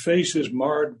 whose face is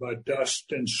marred by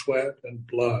dust and sweat and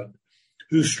blood,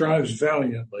 who strives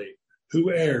valiantly, who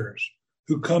errs,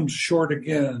 who comes short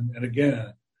again and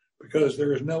again, because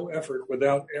there is no effort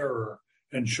without error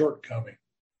and shortcoming,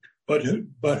 but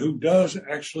who does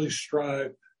actually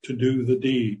strive to do the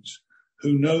deeds,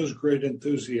 who knows great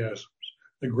enthusiasms,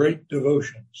 the great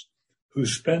devotions, who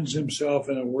spends himself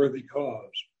in a worthy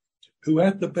cause, who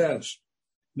at the best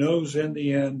knows in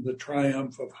the end the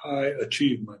triumph of high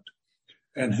achievement,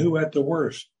 and who at the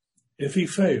worst, if he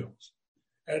fails,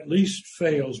 at least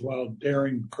fails while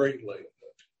daring greatly,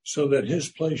 so that his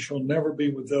place shall never be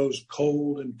with those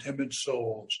cold and timid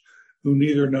souls who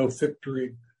neither know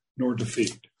victory nor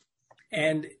defeat.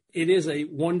 And it is a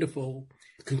wonderful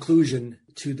conclusion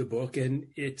to the book, and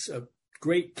it's a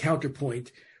great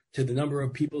counterpoint to the number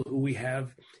of people who we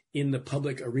have in the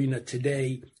public arena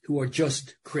today who are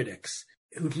just critics,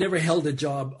 who've never held a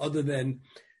job other than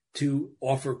to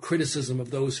offer criticism of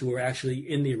those who are actually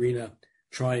in the arena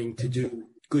trying to do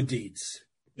good deeds.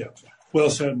 Yeah. Well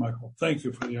said, Michael. Thank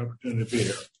you for the opportunity to be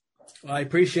here. I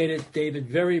appreciate it, David,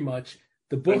 very much.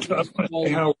 The book I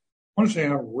want to say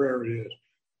how rare it is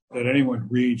that anyone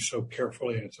reads so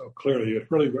carefully and so clearly.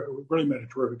 It's really made a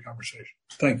terrific conversation.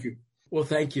 Thank you. Well,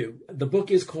 thank you. The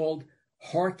book is called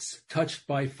Hearts Touched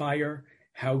by Fire,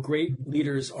 How Great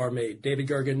Leaders Are Made. David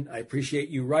Gergen, I appreciate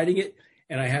you writing it.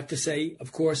 And I have to say,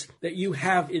 of course, that you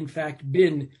have, in fact,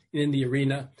 been in the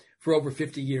arena for over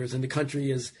 50 years, and the country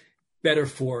is better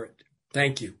for it.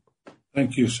 Thank you.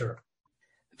 Thank you, sir.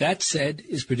 That Said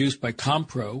is produced by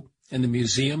Compro and the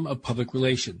Museum of Public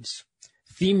Relations.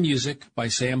 Theme music by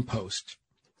Sam Post.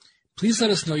 Please let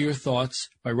us know your thoughts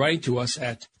by writing to us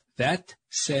at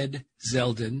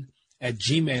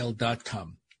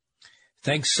thatsaidzeldin@gmail.com.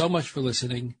 Thanks so much for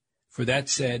listening. For That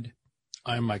Said,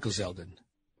 I'm Michael Zeldin.